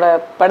 வடிவேல் சாரோட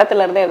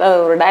படத்துல இருந்து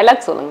ஏதாவது ஒரு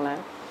டைலாக்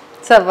சொல்லுங்களேன்.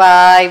 சப்பா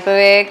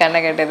இப்பவே கண்ணை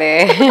கட்டுது.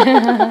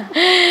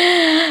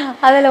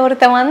 அதுல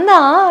ஒருத்தன்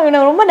வந்தான், இவனை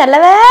ரொம்ப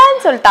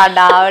நல்லவேன்னு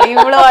சொல்லிட்டான்டா,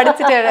 இவ்வளோ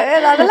அடிச்சுட்டு.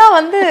 அதெல்லாம்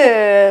வந்து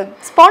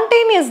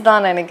ஸ்பான்டேனியஸ்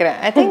தான் நினைக்கிறேன்.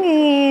 ஐ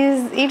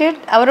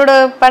திங்க் அவரோட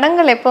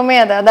படங்கள் எப்பவுமே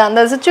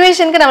அந்த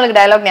சிச்சுவேஷனுக்கு நம்மளுக்கு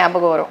டைலாக்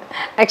ஞாபகம் வரும்.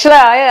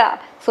 ஆக்சுவலா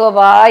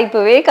சோபா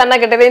இப்பவே கண்ணை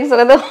கட்டுதேன்னு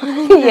சொன்னது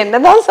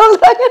என்னதான்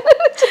சொல்றாங்க,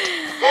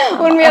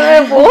 உண்மையாவே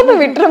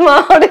போதும் விட்டுருமா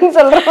அப்படின்னு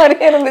சொல்ற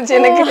மாதிரியே இருந்துச்சு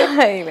எனக்கு.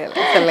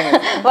 சொல்லுங்க.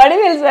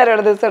 வடிவேல்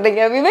சாரோடது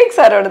சொல்றீங்க, விவேக்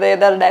சாரோடது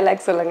ஏதாவது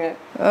டைலாக் சொல்லுங்க.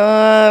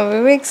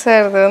 விவேக்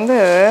சார் வந்து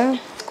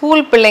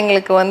ஸ்கூல்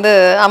பிள்ளைங்களுக்கு வந்து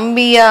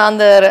அம்பியா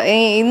அந்த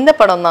இந்த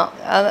படம் தான்,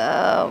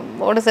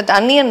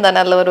 அன்னியன்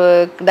தானே, அதில் ஒரு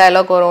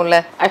டைலாக் வரும்ல.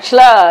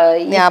 ஆக்சுவலா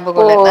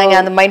ஞாபகம் இல்லை,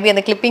 நாங்கள் அந்த மைட் பி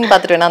அந்த கிளிப்பிங்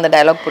பார்த்துட்டு வேணா அந்த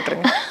டைலாக்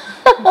போட்டுருங்க.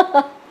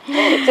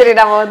 சரி,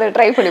 நம்ம வந்து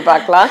ட்ரை பண்ணி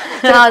பார்க்கலாம்.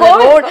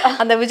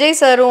 அந்த விஜய்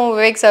சாரும்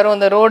விவேக் சாரும்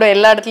அந்த ரோடு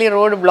எல்லா இடத்துலயும்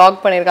ரோடு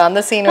பிளாக் பண்ணிருக்காங்க.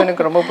 அந்த சீன்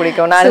எனக்கு ரொம்ப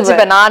பிடிக்கும்.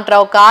 நான்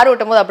கார்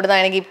ஓட்டும் போது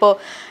அப்படிதான். எனக்கு இப்போ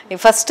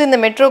ஃபர்ஸ்ட் இந்த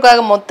மெட்ரோக்காக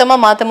மொத்தமா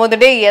மாத்தும்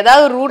போதுட்டே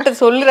ஏதாவது ரூட்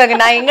சொல்லுறாங்க,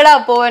 நான் எங்கடா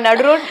போவேன்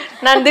நடு ரோட்,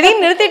 நான்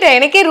திடீர்னு நிறுத்திட்டேன்,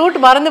 எனக்கே ரூட்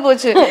மறந்து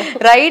போச்சு.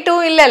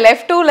 ரைட்டும் இல்ல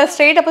லெஃப்டும் இல்ல,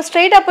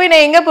 ஸ்ட்ரெயிட்டா போய்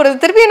நான் எங்க போறது,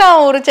 திருப்பி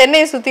நான் ஒரு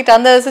சென்னையை சுத்திட்டேன்.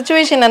 அந்த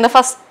சிச்சுவேஷன் அந்த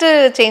ஃபர்ஸ்ட்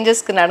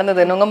சேஞ்சஸ்க்கு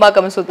நடந்தது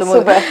நுங்கம்பாக்கம் சுத்தும்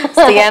போது.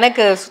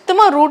 எனக்கு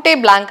சுத்தமா ரூட்டே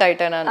பிளாங்க்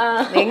ஆயிட்டேன்.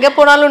 நான் எங்க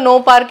போனாலும் நோ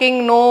பார்க்கிங்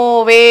நோ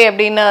வே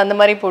அப்படின்னு அந்த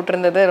மாதிரி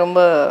போட்டிருந்தது. ரொம்ப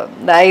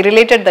ஐ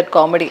ரிலேட்டட் தட்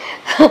காமெடி.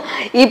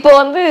 இப்போ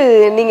வந்து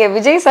நீங்க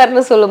விஜய்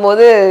சார்னு சொல்லும்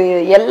போது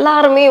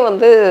எல்லாருமே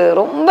வந்து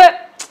ரொம்ப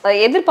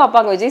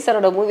எதிர்பார்ப்பாங்க விஜய்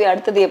சாரோட மூவி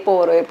அடுத்தது எப்போ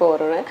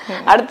வரும்னு.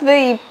 அடுத்தது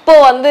இப்போ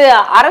வந்து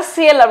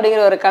அரசியல்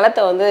அப்படிங்கிற ஒரு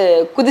களத்தை வந்து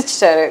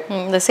குதிச்சுட்டாரு.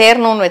 இந்த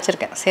சேரணும்னு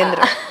வச்சிருக்கேன்,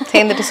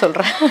 சேர்ந்துட்டு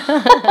சொல்றேன்.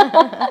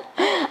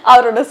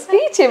 அவரோட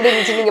ஸ்பீச் எப்படி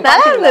இருந்துச்சு? நீங்க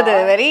நல்லா இருந்தது,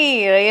 வெரி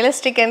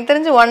ரியலிஸ்டிக். எனக்கு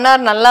தெரிஞ்சு 1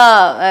 hour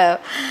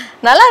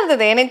நல்லா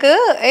இருந்தது. எனக்கு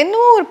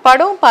இன்னும் ஒரு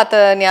படம்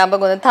பார்த்த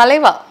ஞாபகம் வந்து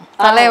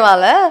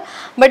தலைவால.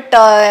 But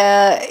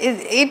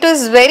it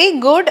was very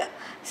good.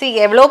 C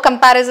எவ்வளோ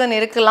கம்பேரிசன்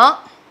இருக்கலாம்.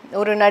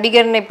 ஒரு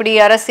நடிகர்னு எப்படி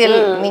அரசியல்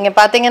நீங்க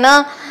பாத்தீங்கன்னா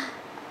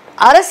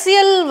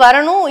அரசியல்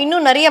வரணும்,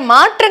 இன்னும் நிறைய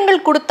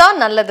மாற்றங்கள் கொடுத்தா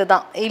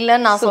நல்லதுதான்,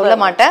 இல்லைன்னு நான் சொல்ல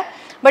மாட்டேன்.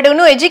 பட்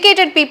இன்னும்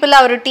எஜுகேட்டட் பீப்புள்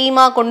அவர்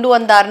டீமா கொண்டு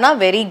வந்தாருன்னா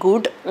வெரி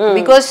குட்.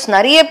 பிகாஸ்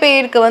நிறைய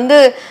பேருக்கு வந்து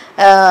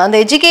அந்த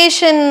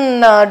எஜுகேஷன்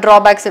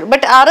ட்ராபேக்ஸ்.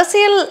 பட்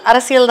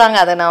அரசியல் தாங்க.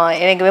 அதை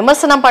எனக்கு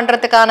விமர்சனம்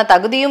பண்றதுக்கான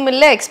தகுதியும்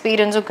இல்லை,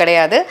 எக்ஸ்பீரியன்ஸும்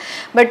கிடையாது.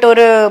 பட்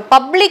ஒரு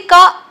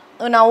பப்ளிக்கா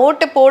நான்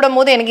ஓட்டு போடும்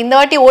போது, எனக்கு இந்த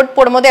வாட்டி ஓட்டு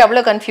போடும் போதே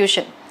அவ்வளோ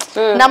கன்ஃபியூஷன்.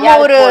 நம்ம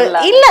ஒரு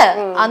இல்ல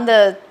அந்த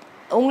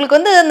உங்களுக்கு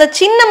வந்து அந்த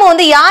சின்னம்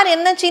வந்து யார்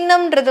என்ன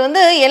சின்னம்ன்றது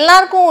வந்து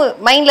எல்லாருக்கும்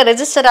மைண்ட்ல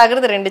ரெஜிஸ்டர்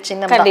ஆகுறது 2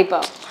 சின்னம் கண்டிப்பா.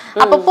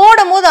 அப்ப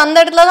போடும்போது அந்த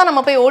இடத்துல தான்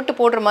நம்ம போய் ஓட்டு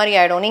போடுற மாதிரி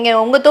ஆயிடும். நீங்க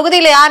உங்க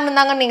தொகுதியில யார்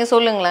இருந்தாங்கன்னு நீங்க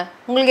சொல்லுங்களேன்,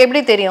 உங்களுக்கு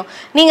எப்படி தெரியும்?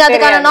 நீங்க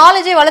அதுக்கான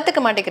நாலேஜே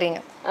வளர்த்துக்க மாட்டேங்கிறீங்க.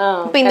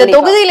 இப்ப இந்த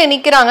தொகுதியில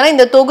நிக்கிறாங்கன்னா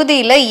இந்த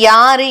தொகுதியில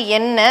யாரு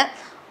என்ன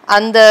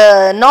அந்த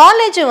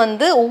நாலேஜ்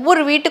வந்து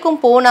ஒவ்வொரு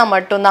வீட்டுக்கும் போனா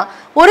மட்டும்தான்.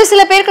 ஒரு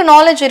சில பேருக்கு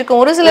நாலேஜ்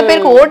இருக்கும், ஒரு சில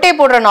பேருக்கு ஓட்டே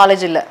போடுற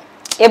நாலேஜ் இல்ல.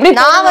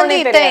 நான் வந்து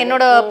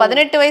என்னோட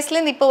 18 வயசுல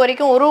இருந்து இப்ப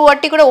வரைக்கும் ஒரு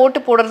வாட்டி கூட ஓட்டு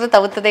போடுறது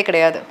தவிர்த்ததே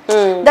கிடையாது.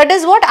 That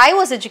is what I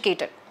was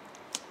educated.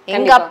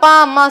 எங்க அப்பா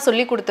அம்மா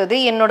சொல்லி கொடுத்தது,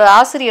 என்னோட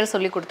ஆசிரியர்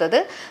சொல்லி கொடுத்தது,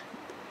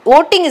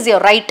 ஓட்டிங் இஸ்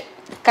யுவர் ரைட்.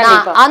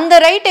 அந்த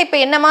ரைட் இப்ப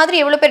என்ன மாதிரி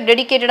எவ்வளவு பேர்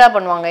டெடிகேட்டடா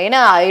பண்ணுவாங்க?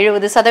 ஏன்னா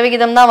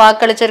 70% தான்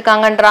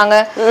வாக்களிச்சிருக்காங்கன்றாங்க.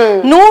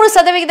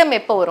 100%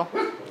 எப்ப வரும்?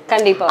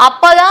 கண்டிப்பா.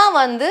 அப்பதான்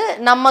வந்து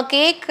நம்ம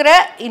கேக்குற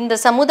இந்த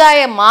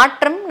சமுதாய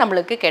மாற்றம்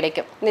நம்மளுக்கு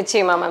கிடைக்கும்.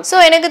 நிச்சயமா மேம். சோ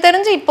எனக்கு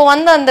தெரிஞ்சு இப்போ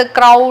வந்து அந்த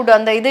கிரவுட்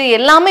அந்த இது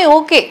எல்லாமே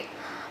ஓகே.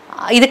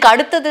 இதுக்கு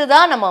அடுத்தது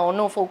தான் நம்ம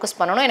ஒன்றும் ஃபோக்கஸ்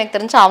பண்ணணும். எனக்கு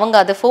தெரிஞ்சு அவங்க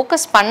அதை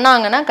ஃபோக்கஸ்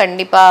பண்ணாங்கன்னா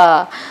கண்டிப்பா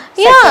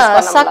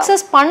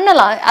சக்சஸ்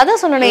பண்ணலாம்.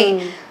 அதான்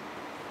சொன்னேன்,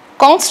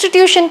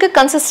 கான்ஸ்டிடியூஷனுக்கு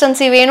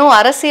கன்சிஸ்டன்சி வேணும்,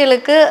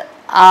 அரசியலுக்கு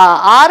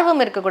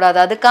ஆர்வம் இருக்கக்கூடாது,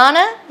 அதுக்கான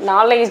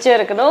நாலேஜ்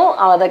இருக்கணும்,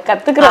 அதை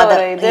கத்துக்கிற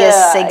ஒரு இது.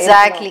 Yes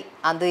exactly.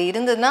 அது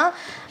இருந்ததுன்னா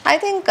I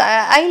think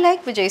I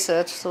like Vijay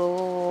sir. So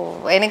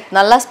எனக்கு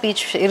நல்லா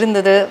ஸ்பீச்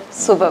இருந்தது,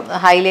 சூப்பர்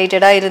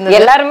ஹைலைட்டடா இருந்தது.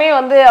 எல்லாருமே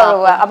வந்து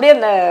அப்படியே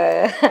அந்த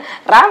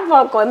ரேம்ப்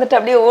வாக் வந்துட்டு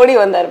அப்படியே ஓடி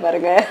வந்தார்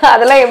பாருங்க,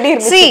 அதெல்லாம் எப்படி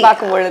இருந்துச்சு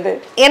பார்க்கும் பொழுது?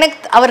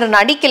 எனக்கு அவர்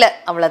நடிக்கல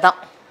அவ்வளவுதான்,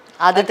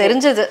 அது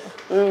தெரிஞ்சது.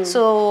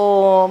 ஸோ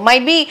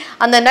மைட் பி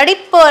அந்த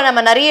நடிப்பை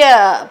நம்ம நிறைய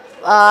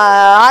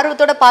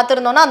ஆர்வத்தோட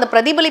பார்த்துருந்தோம்னா அந்த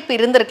பிரதிபலிப்பு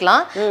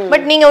இருந்திருக்கலாம்.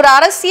 பட் நீங்க ஒரு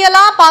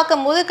அரசியலா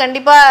பார்க்கும்போது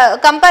கண்டிப்பா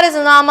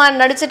கம்பேரிசன், ஆமா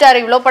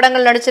நடிச்சிட்டாரு, இவ்வளவு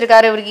படங்கள்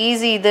நடிச்சிருக்காரு, இவருக்கு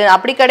ஈஸி இது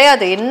அப்படி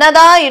கிடையாது.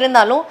 என்னதான்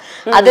இருந்தாலும்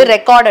அது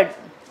ரெக்கார்டட்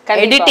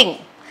எடிட்டிங்,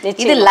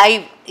 இது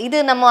லைவ், இது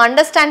நம்ம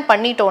அண்டர்ஸ்டாண்ட்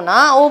பண்ணிட்டோம்னா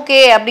ஓகே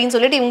அப்படின்னு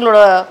சொல்லிட்டு இவங்களோட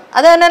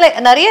அதனால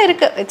நிறைய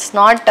இருக்கு. இட்ஸ்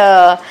நாட்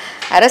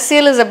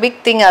அரசியல் இஸ் a big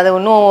thing. அது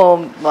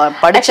இன்னும்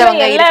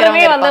படிச்சவங்க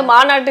எல்லாருமே வந்து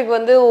மாநாட்டுக்கு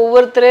வந்து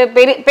ஒவ்வொருத்தர்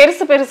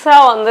பெருசு பெருசா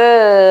வந்து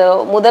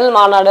முதல்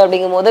மாநாடு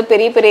அப்படிங்கும் போது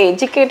பெரிய பெரிய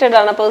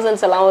எஜுகேட்டடான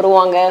பர்சன்ஸ் எல்லாம்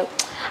வருவாங்க.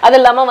 அது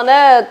இல்லாம வந்து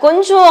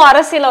கொஞ்சம்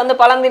அரசியல வந்து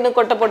பழந்தின்னு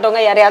கொட்ட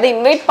போட்டவங்க யாரையாவது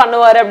இன்வைட்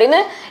பண்ணுவாரு அப்படின்னு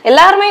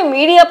எல்லாருமே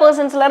மீடியா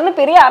பர்சன்ஸ்ல இருந்து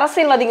பெரிய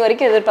அரசியல்வாதிங்க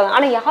வரைக்கும் எதிர்ப்பாங்க.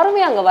 ஆனா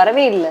யாருமே அங்க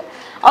வரவே இல்லை,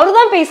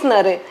 அவருதான்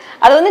பேசினாரு.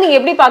 அது வந்து நீங்க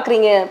எப்படி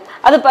பாக்குறீங்க?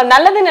 அது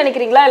நல்லதுன்னு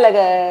நினைக்கிறீங்களா? இல்ல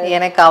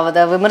எனக்கு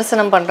அவத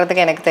விமர்சனம்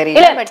பண்றதுக்கு எனக்கு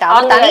தெரியல. பட்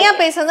அவர் தனியா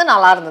பேசுறது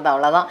நல்லா இருந்தது,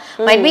 அவ்வளவுதான்.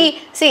 மைட் பி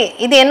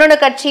இது என்னோட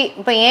கட்சி,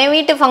 இப்ப என்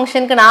வீட்டு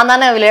ஃபங்க்ஷனுக்கு நான்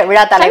தானே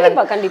விழா தலைவர்,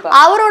 கண்டிப்பா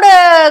அவரோட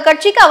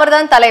கட்சிக்கு அவர்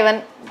தான்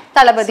தலைவன்,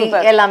 தளபதி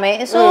எல்லாமே.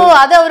 சோ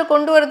அது அவர்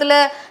கொண்டு வரதுல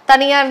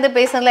தனியா இருந்து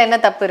பேசுறதுல என்ன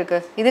தப்பு இருக்கு?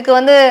 இதுக்கு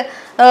வந்து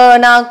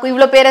நான்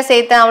இவ்வளவு பேரை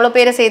சேர்த்தேன் அவ்வளவு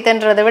பேரை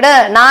சேர்த்தேன்றதை விட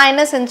நான்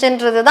என்ன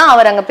செஞ்சேன்றதுதான்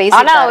அவர் அங்க பேசி.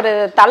 ஆனா அவரு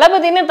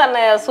தளபதின்னு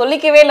தன்னை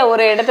சொல்லிக்கவே இல்ல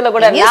ஒரு இடத்துல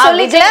கூட,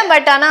 சொல்லிக்கல.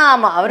 பட் ஆனா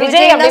ஆமா அவர்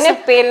விஜய் அப்படின்னு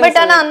பேர்.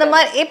 பட் ஆனா அந்த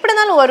மாதிரி எப்படி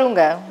இருந்தாலும்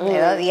வருங்க.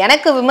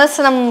 எனக்கு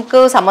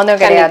விமர்சனம்க்கு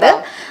சம்பந்தம் கிடையாது.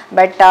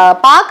 பட்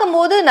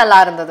பார்க்கும்போது நல்லா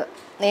இருந்தது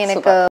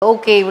எனக்கு.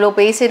 ஓகே இவ்வளவு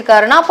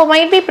பேசியிருக்காருன்னா அப்போ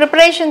மைட் பி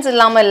ப்ரிப்பரேஷன்ஸ்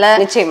இல்லாம இல்ல,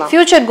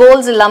 ஃபியூச்சர்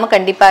கோல்ஸ் இல்லாம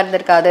கண்டிப்பா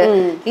இருந்திருக்காது.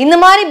 இந்த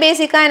மாதிரி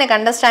பேசிக்கா எனக்கு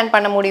அண்டர்ஸ்டாண்ட்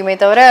பண்ண முடியுமே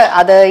தவிர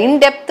அது இன்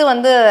டெப்த்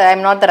வந்து I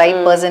am not the right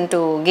person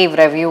to give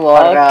review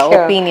R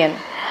opinion.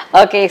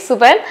 Okay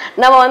super.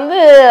 நம்ம வந்து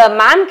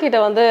மேம் கிட்ட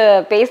வந்து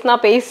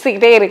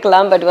பேசிக்கிட்டே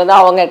இருக்கலாம், பட் வந்து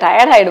அவங்க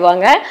டயர்ட்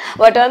ஆயிடுவாங்க.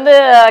 பட் வந்து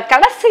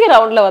கடைசி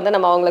ரவுண்ட்ல வந்து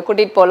நம்ம அவங்களை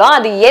கூட்டிட்டு போகலாம்.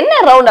 அது என்ன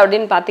ரவுண்ட்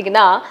அப்படின்னு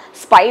பாத்தீங்கன்னா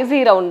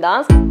ஸ்பைசி ரவுண்ட்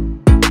தான்.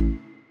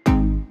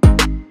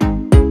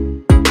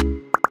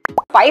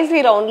 ஸ்பைசி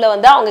ரவுண்ட்ல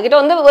வந்து அவங்க கிட்ட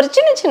வந்து ஒரு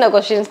சின்ன சின்ன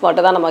கொஸ்டின்ஸ்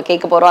மட்டும் தான் நம்ம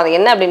கேட்க போறோம். அது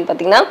என்ன அப்படின்னு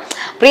பாத்தீங்கன்னா,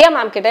 பிரியா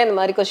மேம் கிட்ட இந்த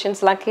மாதிரி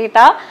கொஸ்டின்ஸ் எல்லாம்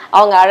கேட்டா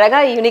அவங்க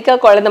அழகா யூனிக்கா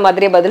குழந்தை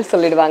மாதிரியே பதில்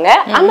சொல்லிடுவாங்க.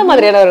 அந்த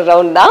மாதிரியான ஒரு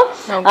ரவுண்ட் தான்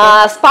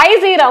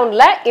ஸ்பைசி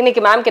ரவுண்ட்ல.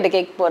 இன்னைக்கு மேம் கிட்ட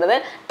கேட்க போறது,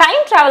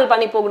 டைம் டிராவல்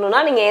பண்ணி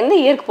போகணும்னா நீங்க எந்த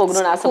இயர்க்கு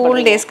போகணும்னு ஆசைப்படுறீங்க?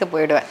 ஸ்கூல் டேஸ்க்கு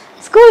போயிடுவேன்.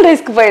 ஸ்கூல்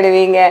டேஸ்க்கு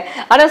போயிடுவீங்க.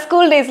 ஆனா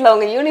ஸ்கூல் டேஸ்ல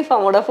உங்க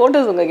யூனிஃபார்மோட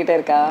போட்டோஸ் உங்ககிட்ட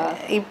இருக்கா?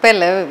 இப்ப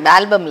இல்ல,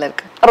 ஆல்பம்ல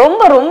இருக்கு.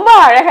 ரொம்ப ரொம்ப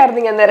அழகா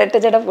இருந்தீங்க, அந்த ரெட்டை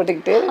ஜடை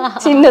போட்டுக்கிட்டு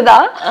சின்னதா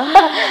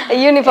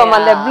யூனிஃபார்ம்,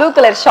 அந்த ப்ளூ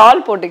கலர்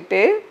ஷால்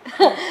போட்டுக்கிட்டு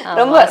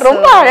ரொம்ப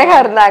ரொம்ப அழகா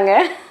இருந்தாங்க.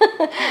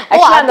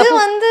 அது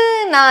வந்து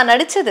நான்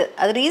நடிச்சது,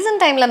 அது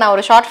ரீசன்ட் டைம்ல நான்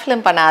ஒரு ஷார்ட்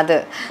ஃபிலிம் பண்ணேன். அது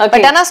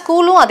பட் ஆனா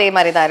ஸ்கூலும் அதே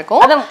மாதிரி தான்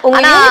இருக்கும்.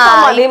 ஆனா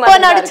இப்ப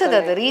நடிச்சது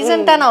அது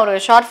ரீசன்ட்டா நான் ஒரு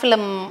ஷார்ட்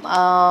ஃபிலிம்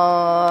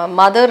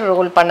மதர்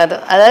ரோல் பண்ணது.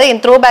 அதாவது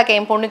என் த்ரோ பேக்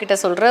என் பொண்ணு கிட்ட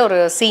சொல்ற ஒரு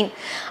சீன்.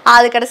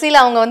 அது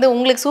கடைசியில அவங்க வந்து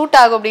உங்களுக்கு சூட்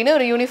ஆகும் அப்படின்னு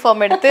ஒரு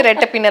யூனிஃபார்ம் எடுத்து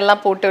ரெட்டை பின்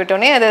எல்லாம் போட்டு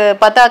விட்டோன்னே அது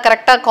பார்த்தா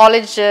கரெக்டா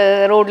காலேஜ்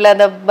ரோட்ல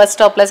அந்த பஸ்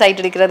ஸ்டாப்ல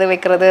சைட் அடிக்கிறது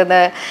வைக்கிறது அந்த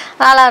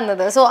நல்லா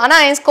இருந்தது. ஸோ ஆனா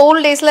என்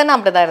ஸ்கூல் டேஸ்ல நான்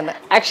அப்படிதான்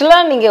இருந்தேன்.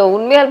 ஆக்சுவலா நீங்க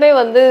உண்மையாலுமே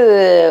வந்து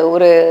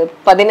ஒரு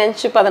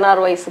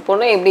 15-16 வயசு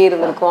பொண்ணு எப்படி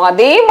இருந்திருக்கும்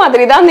அதே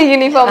மாதிரி தான் அந்த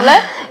யூனிஃபார்ம்ல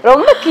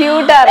ரொம்ப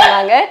கியூட்டா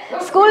இருந்தாங்க.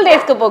 ஸ்கூல்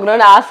டேஸ்க்கு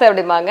போகணும்னு ஆசை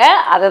அப்படிம்பாங்க.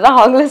 அதை தான்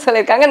அவங்களும்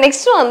சொல்லியிருக்காங்க.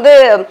 நெக்ஸ்ட் வந்து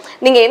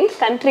நீங்க எந்த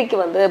கண்ட்ரிக்கு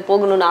வந்து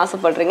போகணும்னு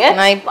ஆசைப்படுறீங்க?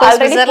 நான் இப்போ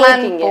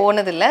ஸ்விட்சர்லாந்து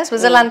போனது இல்ல,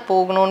 ஸ்விட்சர்லாந்து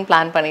போகணும்னு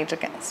பிளான் பண்ணிட்டு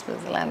இருக்கேன்.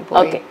 ஸ்விட்சர்லாந்து போய்.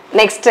 ஓகே,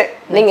 நெக்ஸ்ட்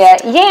நீங்க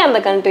ஏன்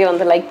அந்த கண்ட்ரி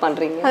வந்து லைக்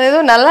பண்றீங்க? அது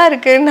ஏதோ நல்லா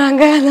இருக்கு,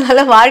 நாங்க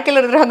அதனால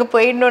வாழ்க்கையில இருக்கிறவங்க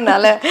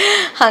போயிடணும்னால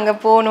அங்க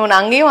போகணும்.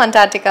 அங்கேயும்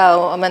அண்டார்டிகா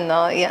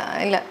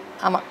இல்ல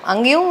ஆமா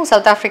அங்கேயும்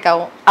சவுத்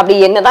ஆப்பிரிக்காவும் அப்படி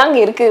என்னதான் அங்க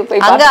இருக்கு,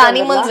 அங்க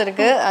அனிமல்ஸ்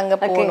இருக்கு, அங்க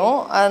போகணும்.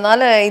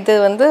 அதனால இது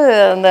வந்து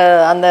அந்த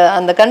அந்த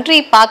அந்த கண்ட்ரி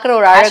பாக்குற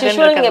ஒரு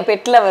அழகு.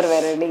 பெட் லவர்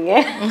வேற நீங்க.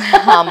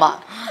 ஆமா,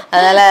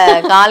 அதனால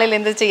காலையில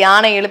எந்திரிச்சு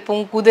யானை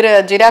எழுப்பும், குதிரை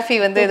ஜிராஃபி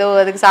வந்து ஏதோ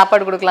அதுக்கு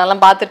சாப்பாடு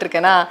கொடுக்கலாம்லாம் பார்த்துட்டு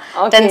இருக்கேன்னா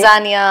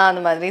டென்சானியா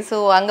அந்த மாதிரி. ஸோ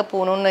அங்க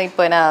போகணும்னு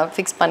இப்போ நான்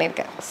ஃபிக்ஸ்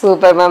பண்ணியிருக்கேன்.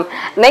 Super ma'am.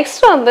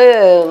 நெக்ஸ்ட் வந்து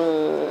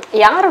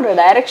யாரோட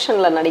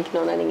டைரக்ஷன்ல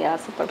நடிக்கணும்னு நீங்க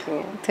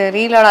ஆசைப்படுறீங்க?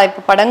 தெரியலடா,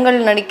 இப்போ படங்கள்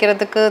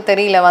நடிக்கிறதுக்கு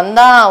தெரியல.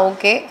 வந்தா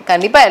ஓகே,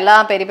 கண்டிப்பா எல்லா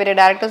பெரிய பெரிய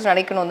டைரக்டர்ஸ்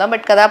நடிக்கணும் தான்.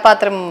 பட்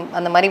கதாபாத்திரம்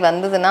அந்த மாதிரி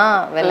வந்ததுன்னா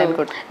வெல் அண்ட்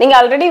குட். நீங்க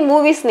ஆல்ரெடி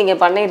மூவிஸ் நீங்க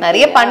பண்ணி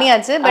நிறைய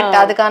பண்ணியாச்சு, பட்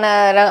அதுக்கான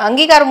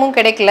அங்கீகாரமும்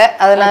கிடைக்கல.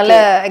 அதனால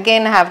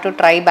again have to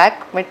try back.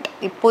 But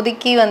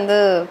இப்போதைக்கு வந்து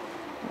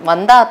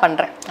வந்தா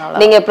பண்றேன்.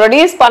 நீங்க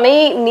ப்ரொடியூஸ் பண்ணி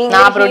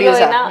நான்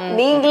ப்ரொடியூசர்,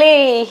 நீங்களே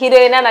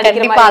ஹீரோயினா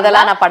நடிக்கிறீங்க,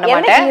 அதெல்லாம் நான் பண்ண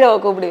மாட்டேன்.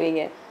 ஹீரோவை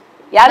கூப்பிடுவீங்க?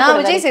 நான்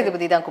விஜய்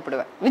சேதுபதி தான்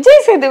கூப்பிடுவேன்.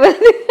 விஜய்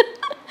சேதுபதி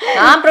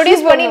நான்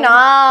ப்ரொடியூஸ் பண்ணி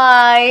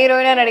நான்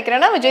ஹீரோயினா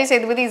நடிக்கிறேன்னா Vijay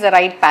Sethupathi is a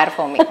right pair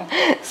for me.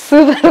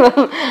 Super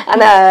ma'am.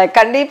 ஆனா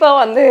கண்டிப்பா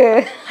வந்து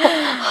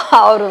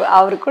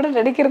அவரு கூட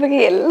நடிக்கிறதுக்கு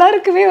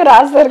எல்லாருக்குமே ஒரு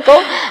ஆசை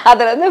இருக்கும்.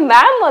 அதுல வந்து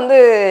மேம் வந்து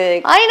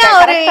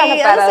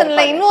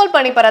இன்வால்வ்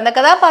பண்ணிப்பாரு, அந்த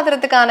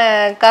கதாபாத்திரத்துக்கான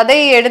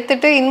கதையை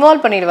எடுத்துட்டு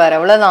இன்வால்வ் பண்ணிடுவாரு,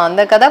 அவ்வளவுதான்.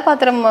 அந்த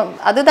கதாபாத்திரம்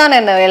அதுதான்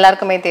என்ன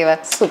எல்லாருக்குமே தேவை.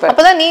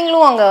 அப்பதான்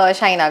நீங்களும் அங்க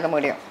ஷைன் ஆக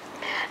முடியும்.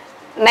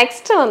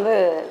 நெக்ஸ்ட் வந்து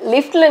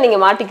லிஃப்ட்ல நீங்க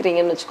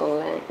மாட்டிக்கிறீங்கன்னு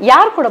வச்சுக்கோங்களேன்,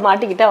 யார் கூட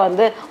மாட்டிக்கிட்டா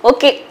வந்து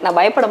ஓகே நான்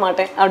பயப்பட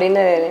மாட்டேன்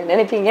அப்படின்னு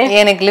நினைப்பீங்க?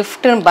 எனக்கு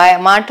லிஃப்ட்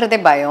மாட்டுறதே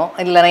பயம்.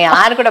 இல்ல நான்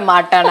யாரு கூட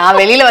மாட்டேன், நான்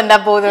வெளியில வந்தா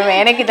போதும்.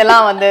 எனக்கு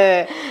இதெல்லாம் வந்து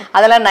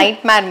அதெல்லாம்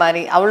நைட் மேர்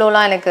மாதிரி.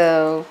 அவ்வளோலாம் எனக்கு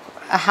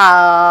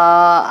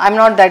ஐம்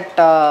நாட் தட்.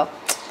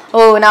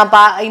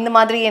 நான் இந்த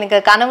மாதிரி எனக்கு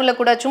கனவுல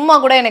கூட சும்மா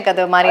கூட எனக்கு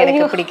அது மாதிரி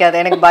எனக்கு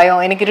பிடிக்காது. எனக்கு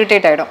பயம், எனக்கு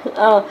இரிட்டேட் ஆயிடும்.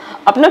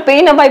 அப்படின்னா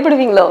பெயினா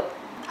பயப்படுவீங்களோ?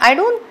 I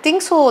don't think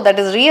so that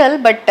is real,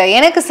 but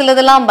எனக்கு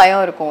சிலதெல்லாம்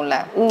பயம் இருக்கும்ல,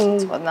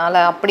 அதனால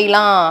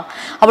அப்படிலாம்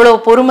அவ்வளோ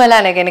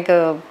பொறுமைலாம் எனக்கு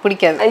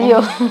பிடிக்காது.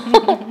 ஐயோ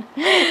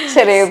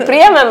சரி,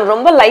 பிரியா மேம்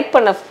ரொம்ப லைக்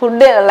பண்ற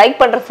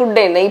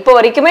ஃபுட் என்ன இப்போ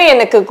வரைக்குமே?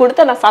 எனக்கு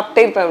கொடுத்தா நான்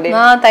சாப்பிட்டே இருப்பேன். அப்படி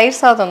நான் தயிர்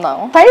சாதம்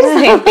தான்.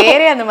 தயிர்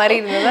பேரே அந்த மாதிரி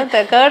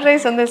இருந்தது. கர்ட்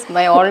ரைஸ் வந்து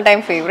மை ஆல்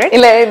டைம் ஃபேவரட்.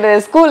 இல்ல இந்த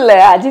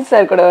ஸ்கூல்ல அஜித்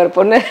சார் கூட ஒரு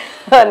பொண்ணு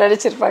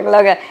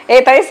நடிச்சிருப்பாங்களா,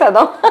 தயிர்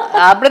சாதம்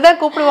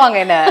அப்படிதான் கூப்பிடுவாங்க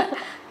என்ன.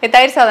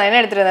 தயிர் சாதம் என்ன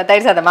எடுத்துட்டு வந்த,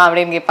 தயிர் சாதமா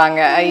அப்படின்னு கேட்பாங்க.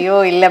 ஐயோ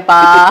இல்லப்பா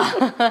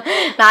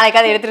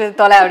நாளைக்காவது எடுத்துட்டு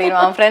தொலை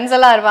அப்படின்னு ஃப்ரெண்ட்ஸ்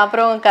எல்லாம் இருப்பேன்.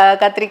 அப்புறம்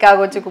கத்திரிக்காய்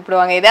வச்சு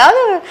கூப்பிடுவாங்க.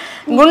 ஏதாவது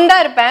குண்டா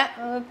இருப்பேன்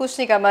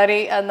பூஷ்ணிக்கா மாதிரி,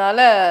 அதனால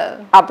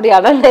அப்படி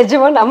அதான்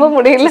நிஜமா நம்ப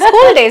முடியல.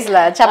 ஸ்கூல்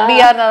டேஸ்ல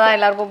சப்பியா இருந்தாதான்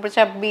எல்லாருக்கும்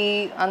சப்பி,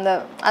 அந்த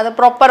அது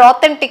ப்ராப்பர்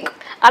ஆத்தென்டிக்.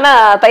 ஆனா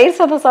தயிர்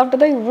சாதம்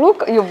சாப்பிட்டுதான் இவ்வளோ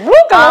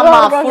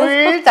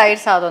ஃபுல்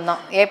தயிர் சாதம்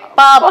தான்.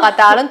 எப்ப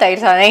பார்த்தாலும்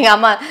தயிர் சாதம். எங்க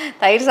அம்மா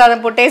தயிர்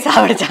சாதம் போட்டே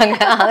சாப்பிடுச்சாங்க.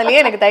 அதுலயே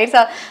எனக்கு தயிர்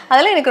சாதம்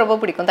அதெல்லாம் எனக்கு ரொம்ப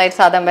பிடிக்கும். தயிர்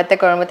சாதம், வெத்தை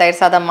குழம்பு, தயிர்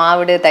சாதம்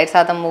மாவிடு, தயிர்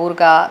சாதம்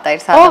ஊறுகாய்,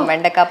 தயிர் சாதம்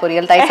வெண்டைக்காய்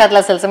பொரியல், தயிர்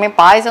சாதத்துல சில சமயம்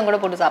பாயசம் கூட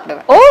போட்டு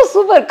சாப்பிடுவேன். ஓ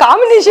சூப்பர்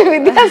காம்பினேஷன்,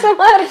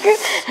 வித்தியாசமா இருக்கு.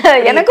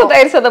 எனக்கும்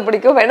தயிர் சாதம்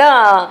பிடிக்கும். வேணா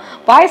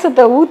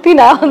பாயசத்தை ஊத்தி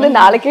நான் வந்து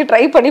நாளைக்கே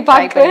ட்ரை பண்ணி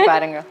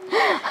பாருங்க.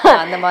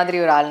 அந்த மாதிரி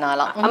ஒரு ஆள்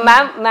நாளாம்.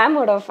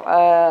 மேமோட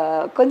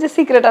கொஞ்சம்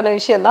சீக்ரெட்டான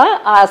விஷயம் தான்,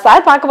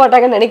 சார் பார்க்க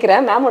மாட்டாங்கன்னு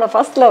நினைக்கிறேன். மேமோட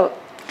ஃபர்ஸ்ட்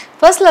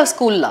லவ்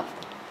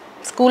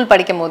ஸ்கூல்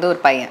படிக்கும் போது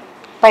ஒரு பையன்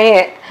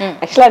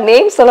ஆக்சுவலா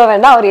நேம் சொல்ல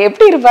வேண்டாம், அவர்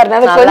எப்படி இருப்பாருன்னா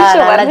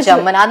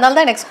அதனால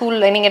தான் எனக்கு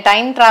ஸ்கூல் நீங்க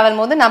டைம் டிராவல்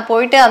போது நான்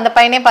போயிட்டு அந்த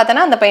பையனே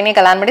பார்த்தேன்னா அந்த பையனே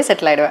கல்யாணம் பண்ணி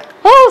செட்டில் ஆயிடுவேன்.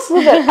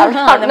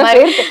 அந்த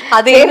மாதிரி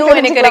அது இன்னும்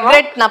எனக்கு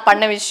ரெக்ரெட் நான்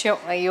பண்ண விஷயம்.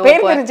 ஐயோ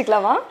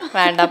தெரிஞ்சுக்கலாமா?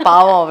 வேண்டாம்,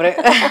 பாவம் அவரு.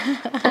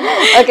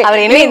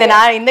 அவர் இன்னும்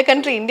இந்த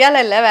கண்ட்ரி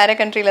இந்தியால இல்ல வேற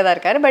கண்ட்ரில தான்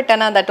இருக்காரு. பட்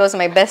ஆனா that was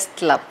my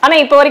best love. ஆனா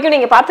இப்போ வரைக்கும்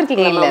நீங்க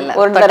பாத்துருக்கீங்க? இல்ல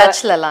ஒரு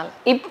டச்ல எல்லாம்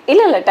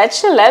இல்ல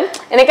டச் இல்ல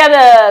எனக்கு அது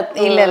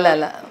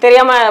இல்ல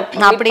தெரியாம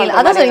அப்படி இல்ல.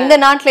 அதான் இந்த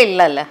நாட்டுல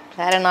இல்ல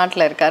வேற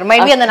நாட்டுல இருக்காரு.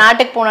 மேபி அந்த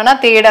நாட்டுக்கு போனா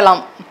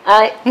தேடலாம்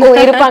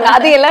இருப்பாங்க.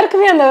 அது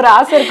எல்லாருக்குமே அந்த ஒரு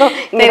ஆசை இருக்கும்.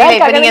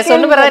 நீங்க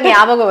சொன்ன பிறகு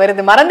ஞாபகம்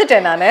வருது,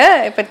 மறந்துட்டேன் நானு.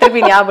 இப்ப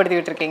திருப்பி ஞாபகப்படுத்தி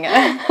விட்டுருக்கீங்க.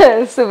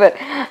 சூப்பர்.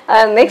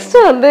 நெக்ஸ்ட்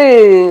வந்து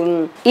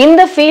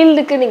இந்த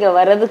ஃபீல்டுக்கு நீங்க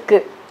வர்றதுக்கு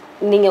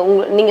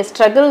நீங்க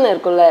ஸ்ட்ரகிள்னு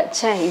இருக்கும்ல,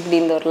 சே இப்படி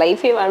இந்த ஒரு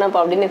லைஃபே வேணாம்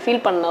அப்படின்னு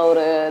ஃபீல் பண்ண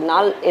ஒரு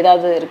நாள்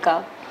ஏதாவது இருக்கா?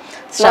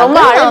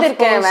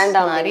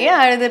 நிறைய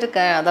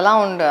அழுதுருக்கேன்,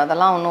 அதெல்லாம் உண்டு.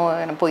 அதெல்லாம்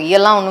ஒன்றும்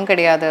பொய்யெல்லாம் ஒன்றும்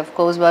கிடையாது.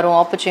 அஃப்கோர்ஸ் வரும்,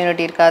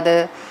 ஆப்பர்ச்சுனிட்டி இருக்காது,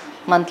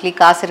 மந்த்லி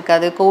காசு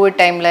இருக்காது, கோவிட்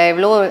டைம்ல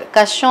எவ்வளோ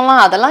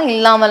கஷ்டம்லாம் அதெல்லாம்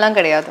இல்லாமலாம்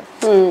கிடையாது.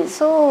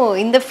 ஸோ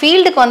இந்த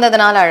ஃபீல்டுக்கு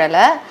வந்ததுனால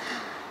அழலை.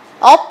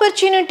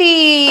 ஆப்பர்ச்சுனிட்டி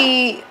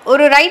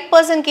ஒரு ரைட்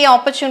பர்சனுக்கு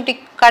ஆப்பர்ச்சுனிட்டி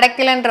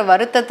கிடைக்கலன்ற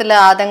வருத்தத்தில்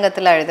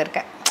ஆதங்கத்தில்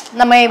அழுதுருக்கேன்.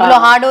 நம்ம இவ்ளோ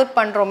ஹார்ட் ஒர்க்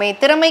பண்றோமே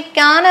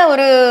திறமைக்கான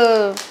ஒரு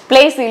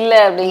பிளேஸ் இல்ல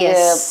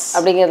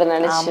அப்படிங்கறத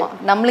நினைச்சு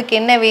நம்மளுக்கு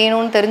என்ன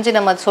வேணும்னு தெரிஞ்சு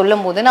நம்ம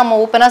சொல்லும்போது நம்ம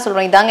ஓப்பனா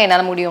சொல்றோம் இதாங்க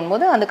என்னால முடியும்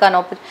போது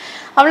அதுக்கான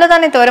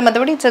அவ்வளவுதானே தவிர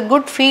மற்றபடி இட்ஸ் a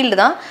good field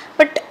தான்.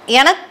 பட்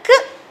எனக்கு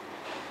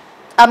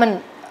ஐ மீன்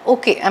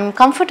ஓகே ஐ எம்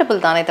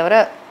கம்ஃபர்டபுள் தானே தவிர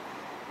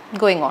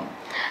கோயிங் ஆன்.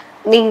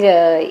 நீங்க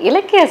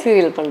இலக்கிய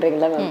சீரியல்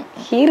பண்றீங்களா மேம்?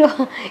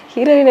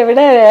 ஹீரோயினை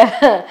விட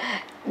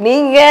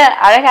நீங்க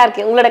அழகா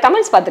இருக்கீங்க. உங்களோட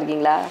கமெண்ட்ஸ்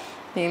பாத்திருக்கீங்களா?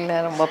 இல்ல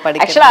ரொம்ப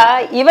படிக்க. ஆக்சுவலா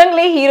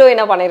இவங்களே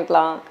ஹீரோயினா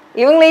பண்ணிருக்கலாம்,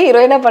 இவங்களே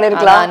ஹீரோயினா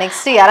பண்ணிருக்கலாம்.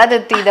 நெக்ஸ்ட் யாராவது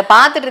இத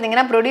பாத்துட்டு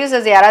இருந்தீங்கன்னா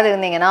ப்ரொடியூசர்ஸ் யாராவது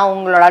இருந்தீங்கன்னா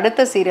உங்களோட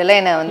அடுத்த சீரியல்ல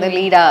என்ன வந்து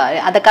லீடா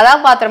அந்த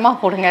கதாபாத்திரமா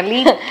போடுங்க.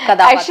 லீட்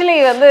கதா ஆக்சுவலி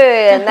வந்து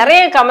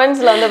நிறைய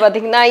கமெண்ட்ஸ்ல வந்து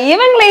பாத்தீங்கன்னா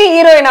இவங்களே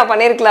ஹீரோயினா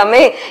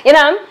பண்ணிருக்கலாமே.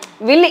 ஏன்னா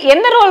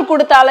என்ன ரோல்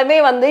கொடுத்தாலுமே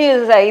வந்து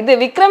இது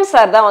விக்ரம்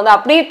சார் தான் வந்து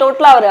அப்படியே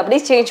டோட்டலா அவர்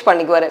அப்படியே சேஞ்ச்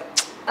பண்ணிக்குவாரு.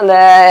 அந்த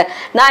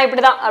நான்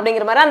இப்படிதான்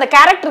அப்படிங்கிற மாதிரி அந்த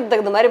கேரக்டருக்கு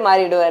தகுந்த மாதிரி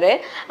மாறிடுவாரு.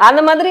 அந்த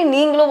மாதிரி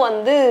நீங்களும்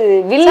வந்து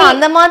வில்லி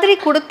அந்த மாதிரி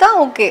கொடுத்தா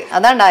ஓகே.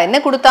 அதான்டா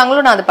என்ன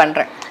கொடுத்தாங்களோ நான் அது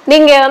பண்றேன்.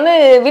 நீங்க வந்து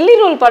வில்லி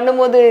ரோல்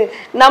பண்ணும்போது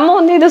நம்ம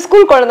வந்து இது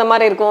ஸ்கூல் குழந்தை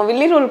மாதிரி இருக்கும்,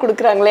 வில்லி ரோல்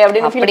கொடுக்குறாங்களே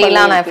அப்படின்னு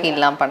அப்படிலாம் நான்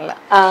ஃபீல்லாம் பண்ணல.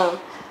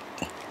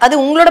 அது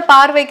உங்களோட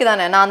பார்வைக்கு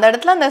தானே. நான் அந்த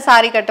இடத்துல அந்த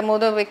சாரி கட்டும்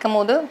போது வைக்கும்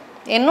போது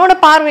என்னோட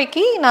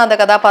பார்வைக்கு நான் அந்த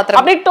கதாபாத்திரம்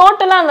அப்படி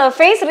டோட்டலா அந்த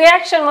ஃபேஸ்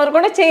ரியாக்ஷன் ஒரு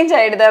கூட சேஞ்ச்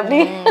ஆயிடுது. அப்படி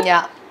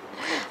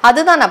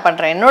அதுதான் நான்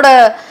பண்றேன். என்னோட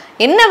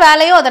என்ன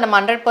வேலையோ அதை நம்ம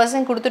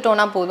 100%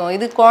 கொடுத்துட்டோம்னா போதும்.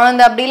 இது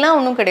குழந்தை அப்படிலாம்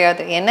ஒன்றும்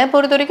கிடையாது. என்னை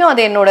பொறுத்த வரைக்கும்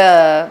அது என்னோட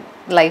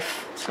லைஃப்.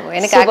 ஸோ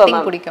எனக்கு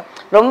ஆக்டிங் பிடிக்கும்.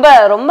 ரொம்ப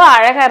ரொம்ப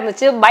அழகா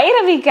இருந்துச்சு.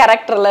 பைரவி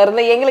கேரக்டர்ல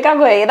இருந்து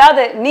எங்களுக்காக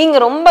ஏதாவது நீங்க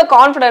ரொம்ப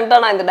கான்ஃபிடென்ட்டா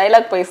நான் இந்த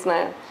டைலாக்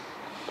பேசினேன்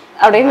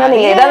அப்படின்னா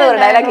நீங்க ஏதாவது ஒரு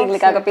டைலாக்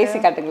எங்களுக்காக பேசி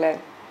காட்டுங்களேன்.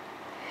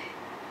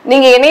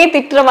 நீங்க என்னையே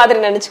திட்டுற மாதிரி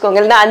நினைச்சுக்கோங்க,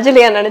 இல்லைன்னா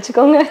அஞ்சலியா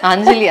நினைச்சுக்கோங்க.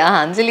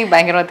 அஞ்சலி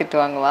பயங்கரமா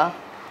திட்டுவாங்கவா?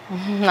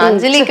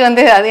 அஞ்சலிக்கு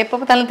வந்து அது எப்ப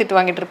பார்த்தாலும் திட்டு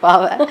வாங்கிட்டு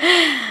இருப்பாவ.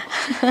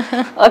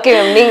 ஓகே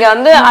மேம், நீங்க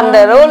வந்து அந்த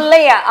ரோல்ல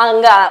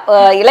அங்க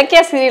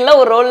இலக்கிய சீரியல்ல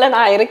ஒரு ரோல்ல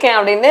நான் இருக்கேன்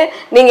அப்படின்னு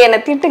நீங்க என்ன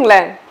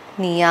திட்டுங்களேன்.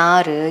 நீ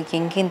யாரு,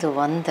 எங்கேருந்து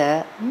வந்த,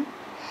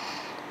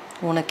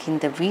 உனக்கு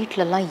இந்த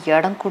வீட்டிலலாம்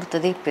இடம்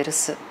கொடுத்ததே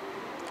பெருசு,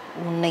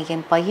 உன்னை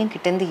என் பையன்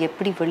கிட்டேருந்து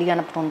எப்படி வெளியே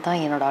அனுப்பணும்னு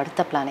தான் என்னோட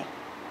அடுத்த பிளானே.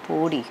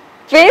 போடி.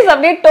 ஃபேஸ்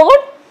அப்படியே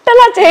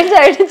டோட்டலா சேஞ்ச்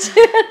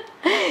ஆயிடுச்சு.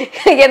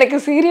 எனக்கு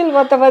சீரியல்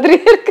பார்த்த மாதிரி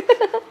இருக்கு.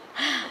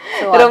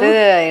 அது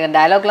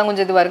டயலாக்லாம்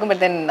கொஞ்சம் இதுவா இருக்கும்.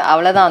 பட் தென்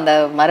அவ்வளவுதான், அந்த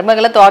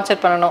மருமகளை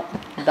டார்ச்சர் பண்ணணும்.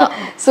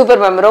 Super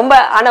ma'am. ரொம்ப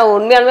ஆனா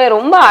உண்மையாலுமே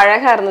ரொம்ப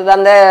அழகா இருந்தது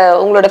அந்த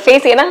உங்களோட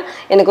ஃபேஸ். ஏன்னா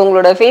எனக்கு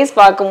உங்களோட ஃபேஸ்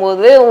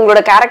பார்க்கும்போது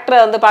உங்களோட கேரக்டரை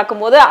வந்து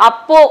பார்க்கும்போது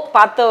அப்போ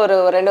பார்த்த ஒரு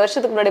 2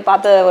 வருஷத்துக்கு முன்னாடி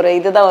பார்த்த ஒரு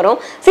இதுதான் வரும்.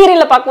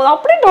 சீரியல்ல பார்க்கும்போது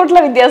அப்படியே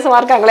டோட்டலா வித்தியாசமா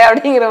இருக்காங்களே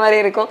அப்படிங்கிற மாதிரி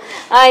இருக்கும்.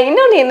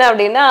 இன்னொன்னு என்ன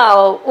அப்படின்னா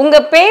உங்க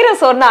பேரை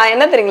சொன்னா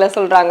என்ன தெரியுங்களா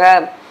சொல்றாங்க,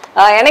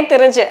 எனக்கு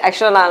தெரிஞ்சு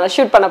ஆக்சுவலா நான்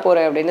ஷூட் பண்ண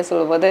போறேன் அப்படின்னு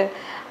சொல்லும்போது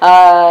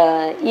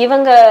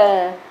இவங்க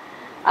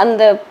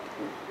அந்த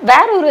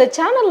வேற ஒரு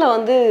சேனல்ல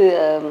வந்து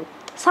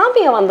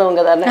சாமியா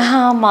வந்தவங்க தானே.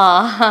 ஆமா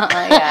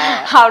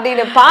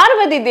அப்படின்னு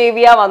பார்வதி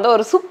தேவியா வந்து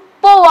ஒரு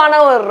சூப்பர்வான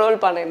ஒரு ரோல்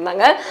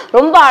பண்ணியிருந்தாங்க.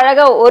 ரொம்ப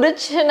அழகா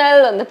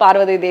ஒரிஜினல் வந்து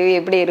பார்வதி தேவி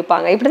எப்படி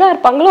இருப்பாங்க, இப்படிதான்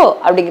இருப்பாங்களோ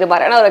அப்படிங்கிற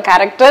மாதிரியான ஒரு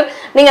கேரக்டர்.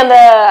 நீங்க அந்த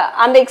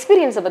அந்த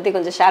எக்ஸ்பீரியன்ஸை பத்தி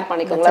கொஞ்சம் ஷேர்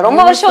பண்ணிக்கோங்க.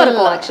 ரொம்ப வருஷம்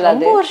இருக்கும் ஆக்சுவலா.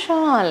 ரொம்ப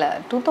வருஷம் இல்ல,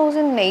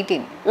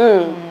 2018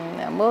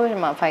 ரொம்ப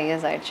வருஷமா 5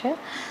 years ஆயிடுச்சு.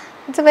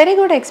 It's a very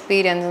good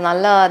experience.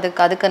 நல்லா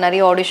அதுக்கு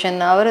நிறைய ஆடிஷன்.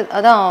 அவர்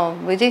அதான்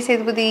விஜய்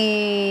சேதுபதி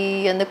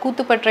அந்த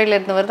கூத்துப்பற்றையில்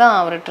இருந்தவர் தான்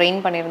அவர் ட்ரெயின்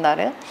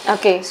பண்ணியிருந்தாரு.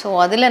 ஓகே. ஸோ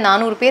அதில்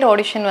 400 பேர்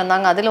ஆடிஷன்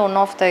வந்தாங்க. அதில் ஒன்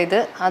ஆஃப்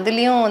த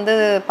அதுலேயும் வந்து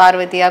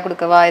பார்வதியாக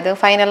கொடுக்கவா இது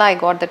ஃபைனலாக ஐ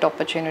காட் தட்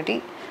ஆப்பர்ச்சுனிட்டி.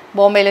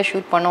 பாம்பேயில்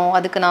ஷூட் பண்ணோம்.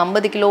 அதுக்கு நான்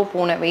 50 கிலோ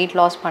போனேன், வெயிட்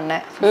லாஸ்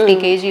பண்ணேன். 50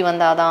 kg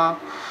வந்தாதான்.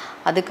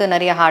 அதுக்கு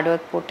நிறைய ஹார்ட்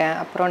ஒர்க் போட்டேன்.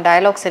 அப்புறம்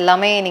டயலாக்ஸ்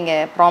எல்லாமே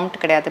நீங்கள்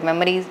ப்ராம்ப்ட் கிடையாது,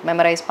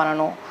 மெமரைஸ்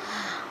பண்ணணும்.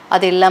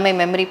 அது எல்லாமே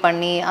மெமரி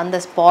பண்ணி அந்த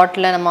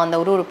ஸ்பாட்டில் நம்ம அந்த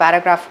ஒரு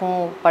பேராகிராஃபும்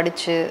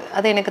படித்து,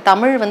 அது எனக்கு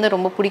தமிழ் வந்து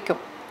ரொம்ப பிடிக்கும்,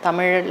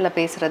 தமிழில்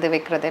பேசுகிறது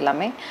வைக்கிறது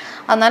எல்லாமே.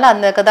 அதனால்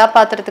அந்த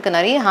கதாபாத்திரத்துக்கு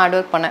நிறைய ஹார்ட்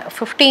ஒர்க் பண்ணேன்.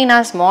 15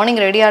 hours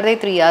மார்னிங் ரெடி ஆகிறதே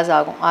 3 hours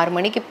ஆகும். 6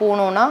 மணிக்கு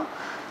போனோன்னா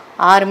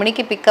 6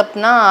 மணிக்கு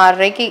பிக்கப்னா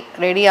 6:30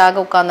 ரெடி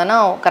ஆக உட்காந்தோன்னா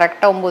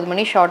கரெக்டாக 9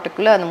 மணி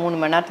ஷார்ட்டுக்குள்ளே அந்த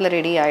 3 மணி நேரத்தில்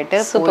ரெடி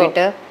ஆகிட்டு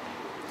போயிட்டு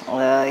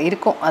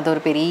இருக்கும். அது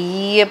ஒரு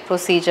பெரிய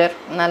ப்ரொசீஜர்.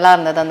 நல்லா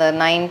இருந்தது அந்த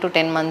 9 to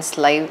 10 months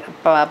லைவ்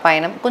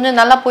பயணம். கொஞ்சம்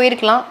நல்லா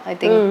போயிருக்கலாம். ஐ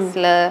திங்க்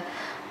சில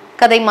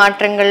கதை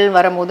மாற்றங்கள்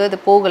வரும்போது அது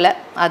போகலை.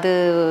 அது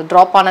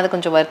ட்ராப் ஆனது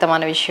கொஞ்சம்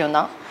வருத்தமான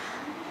விஷயம்தான்.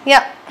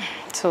 யா,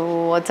 so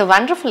it's a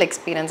wonderful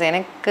experience.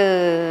 எனக்கு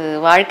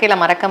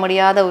வாழ்க்கையில் மறக்க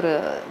முடியாத ஒரு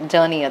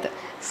ஜேர்னி அது.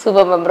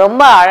 Super ma'am.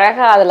 ரொம்ப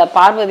அழகா அதுல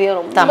பார்வதியும்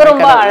ரொம்ப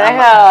ரொம்ப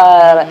அழகா.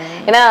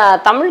 ஏன்னா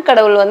தமிழ்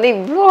கடவுள் வந்து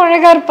இவ்வளோ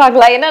அழகா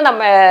இருப்பாங்களா? ஏன்னா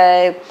நம்ம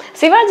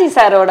சிவாஜி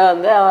சாரோட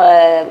வந்து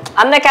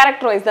அந்த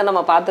கேரக்டர் வைஸ் தான்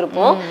நம்ம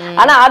பார்த்துருப்போம்.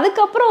 ஆனா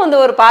அதுக்கப்புறம் வந்து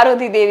ஒரு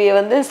பார்வதி தேவியை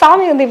வந்து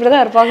சாமி வந்து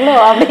இப்படிதான் இருப்பாங்களோ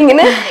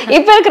அப்படிங்கன்னு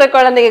இப்ப இருக்கிற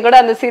குழந்தைங்க கூட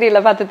அந்த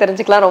சீரியலை பார்த்து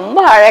தெரிஞ்சுக்கலாம். ரொம்ப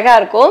அழகா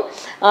இருக்கும்.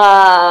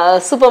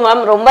 Super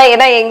ma'am. ரொம்ப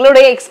ஏன்னா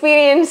எங்களுடைய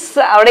எக்ஸ்பீரியன்ஸ்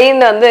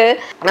அப்படின்னு வந்து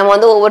நம்ம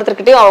வந்து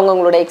ஒவ்வொருத்தர்கிட்டையும்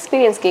அவங்களோட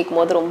எக்ஸ்பீரியன்ஸ்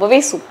கேட்கும் போது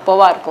ரொம்பவே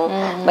சூப்பரா இருக்கும்.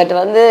 பட்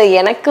வந்து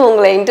எனக்கு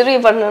உங்களை இன்டர்வியூ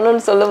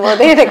பண்ணணும்னு சொல்லும்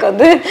போதே எனக்கு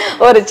வந்து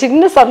ஒரு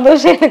சின்ன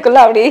சந்தோஷம் எனக்குள்ள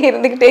மனசுக்குள்ள அப்படியே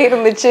இருந்துகிட்டே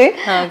இருந்துச்சு.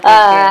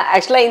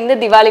 ஆக்சுவலா இந்த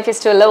திவாலி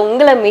ஃபெஸ்டிவல்ல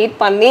உங்களை மீட்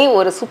பண்ணி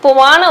ஒரு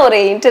சூப்பரான ஒரு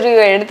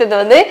இன்டர்வியூ எடுத்தது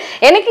வந்து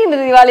எனக்கு இந்த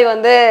திவாலி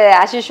வந்து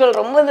ஆஸ் யூஷுவல்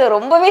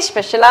ரொம்பவே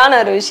ஸ்பெஷலான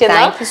ஒரு விஷயம்.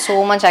 Thank you so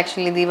much.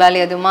 Actually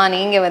Diwali அதுமா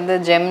நீங்க வந்து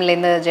ஜெம்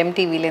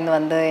டிவிலேருந்து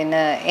வந்து என்ன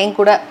என்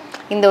கூட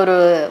இந்த ஒரு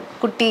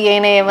குட்டி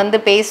என்னைய வந்து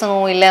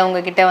பேசணும் இல்லை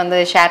உங்ககிட்ட வந்து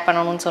ஷேர்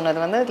பண்ணணும்னு சொன்னது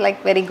வந்து like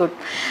very good.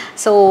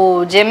 So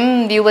GeM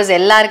viewers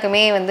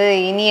எல்லாருக்குமே வந்து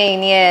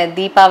இனிய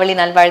தீபாவளி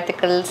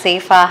நல்வாழ்த்துக்கள்.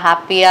 சேஃபாக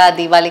ஹாப்பியாக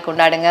தீபாவளி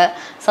கொண்டாடுங்க,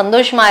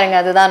 சந்தோஷமாக இருங்க,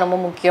 அதுதான் ரொம்ப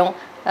முக்கியம்.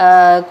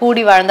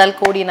 கூடி வாழ்ந்தால்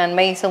கூடி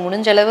நன்மை. ஸோ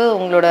முடிஞ்சளவு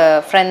உங்களோட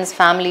ஃப்ரெண்ட்ஸ்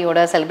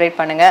ஃபேமிலியோட செலிப்ரேட்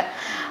பண்ணுங்கள்.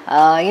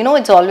 You know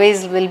it's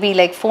always will be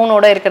like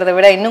ஃபோனோட இருக்கிறத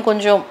விட இன்னும்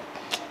கொஞ்சம்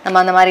நம்ம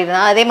அந்த மாதிரி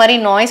இருந்தால். அதே மாதிரி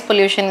நாய்ஸ்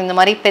பொல்யூஷன் இந்த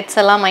மாதிரி பெட்ஸ்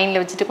எல்லாம் மைண்டில்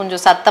வச்சுட்டு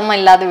கொஞ்சம் சத்தமாக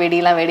இல்லாத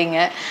வெடியெல்லாம் வெடிங்க.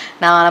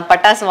 நான்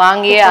பட்டாசு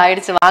வாங்கியே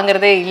ஆயிடுச்சு,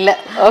 வாங்குறதே இல்லை.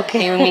 ஓகே,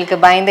 இவங்களுக்கு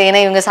பயந்து,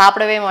 ஏன்னா இவங்க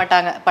சாப்பிடவே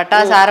மாட்டாங்க.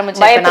 பட்டாசு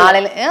ஆரம்பிச்சு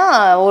நாளையில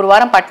ஒரு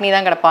வாரம் பட்னி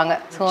தான் கிடப்பாங்க.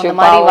 ஸோ அந்த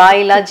மாதிரி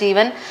வாயிலா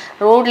ஜீவன்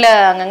ரோட்ல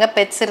அங்கங்கே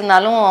பெட்ஸ்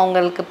இருந்தாலும்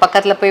அவங்களுக்கு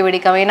பக்கத்தில் போய்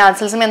வெடிக்காம, ஏன்னா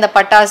சில சமயம் அந்த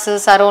பட்டாசு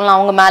சரம்லாம்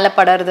அவங்க மேலே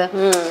படுறது,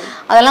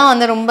 அதெல்லாம்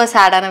வந்து ரொம்ப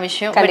சேடான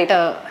விஷயம். பட்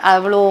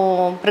அவ்வளோ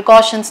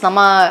ப்ரிகாஷன்ஸ்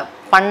நம்ம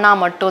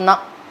பண்ணால்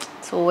மட்டும்தான்.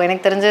 ஸோ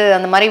எனக்கு தெரிஞ்சு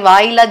அந்த மாதிரி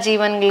வாயிலா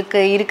ஜீவன்களுக்கு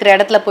இருக்கிற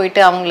இடத்துல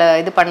போயிட்டு அவங்கள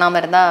இது பண்ணாமல்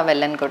இருந்தால்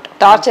வெல் அண்ட் குட்.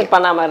 டார்ச்சர்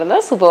பண்ணாமல்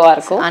இருந்தால் சூப்பராக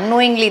இருக்கும்.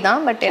 அன்னோயிங்லி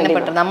தான், பட் என்ன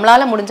பண்ணுறது,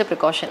 நம்மளால முடிஞ்ச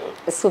ப்ரிகாஷன்.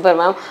 Super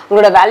ma'am.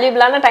 உங்களோட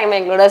வேல்யூபிளான டைம்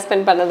எங்களோட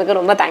ஸ்பெண்ட் பண்ணதுக்கு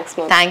ரொம்ப thanks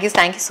ma'am. Thank you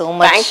so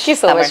much. Thank you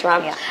so much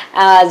ma'am.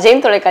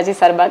 ஜெயம் தொலைக்காட்சி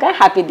சார்பாக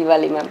happy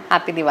Diwali ma'am.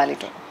 Happy Diwali.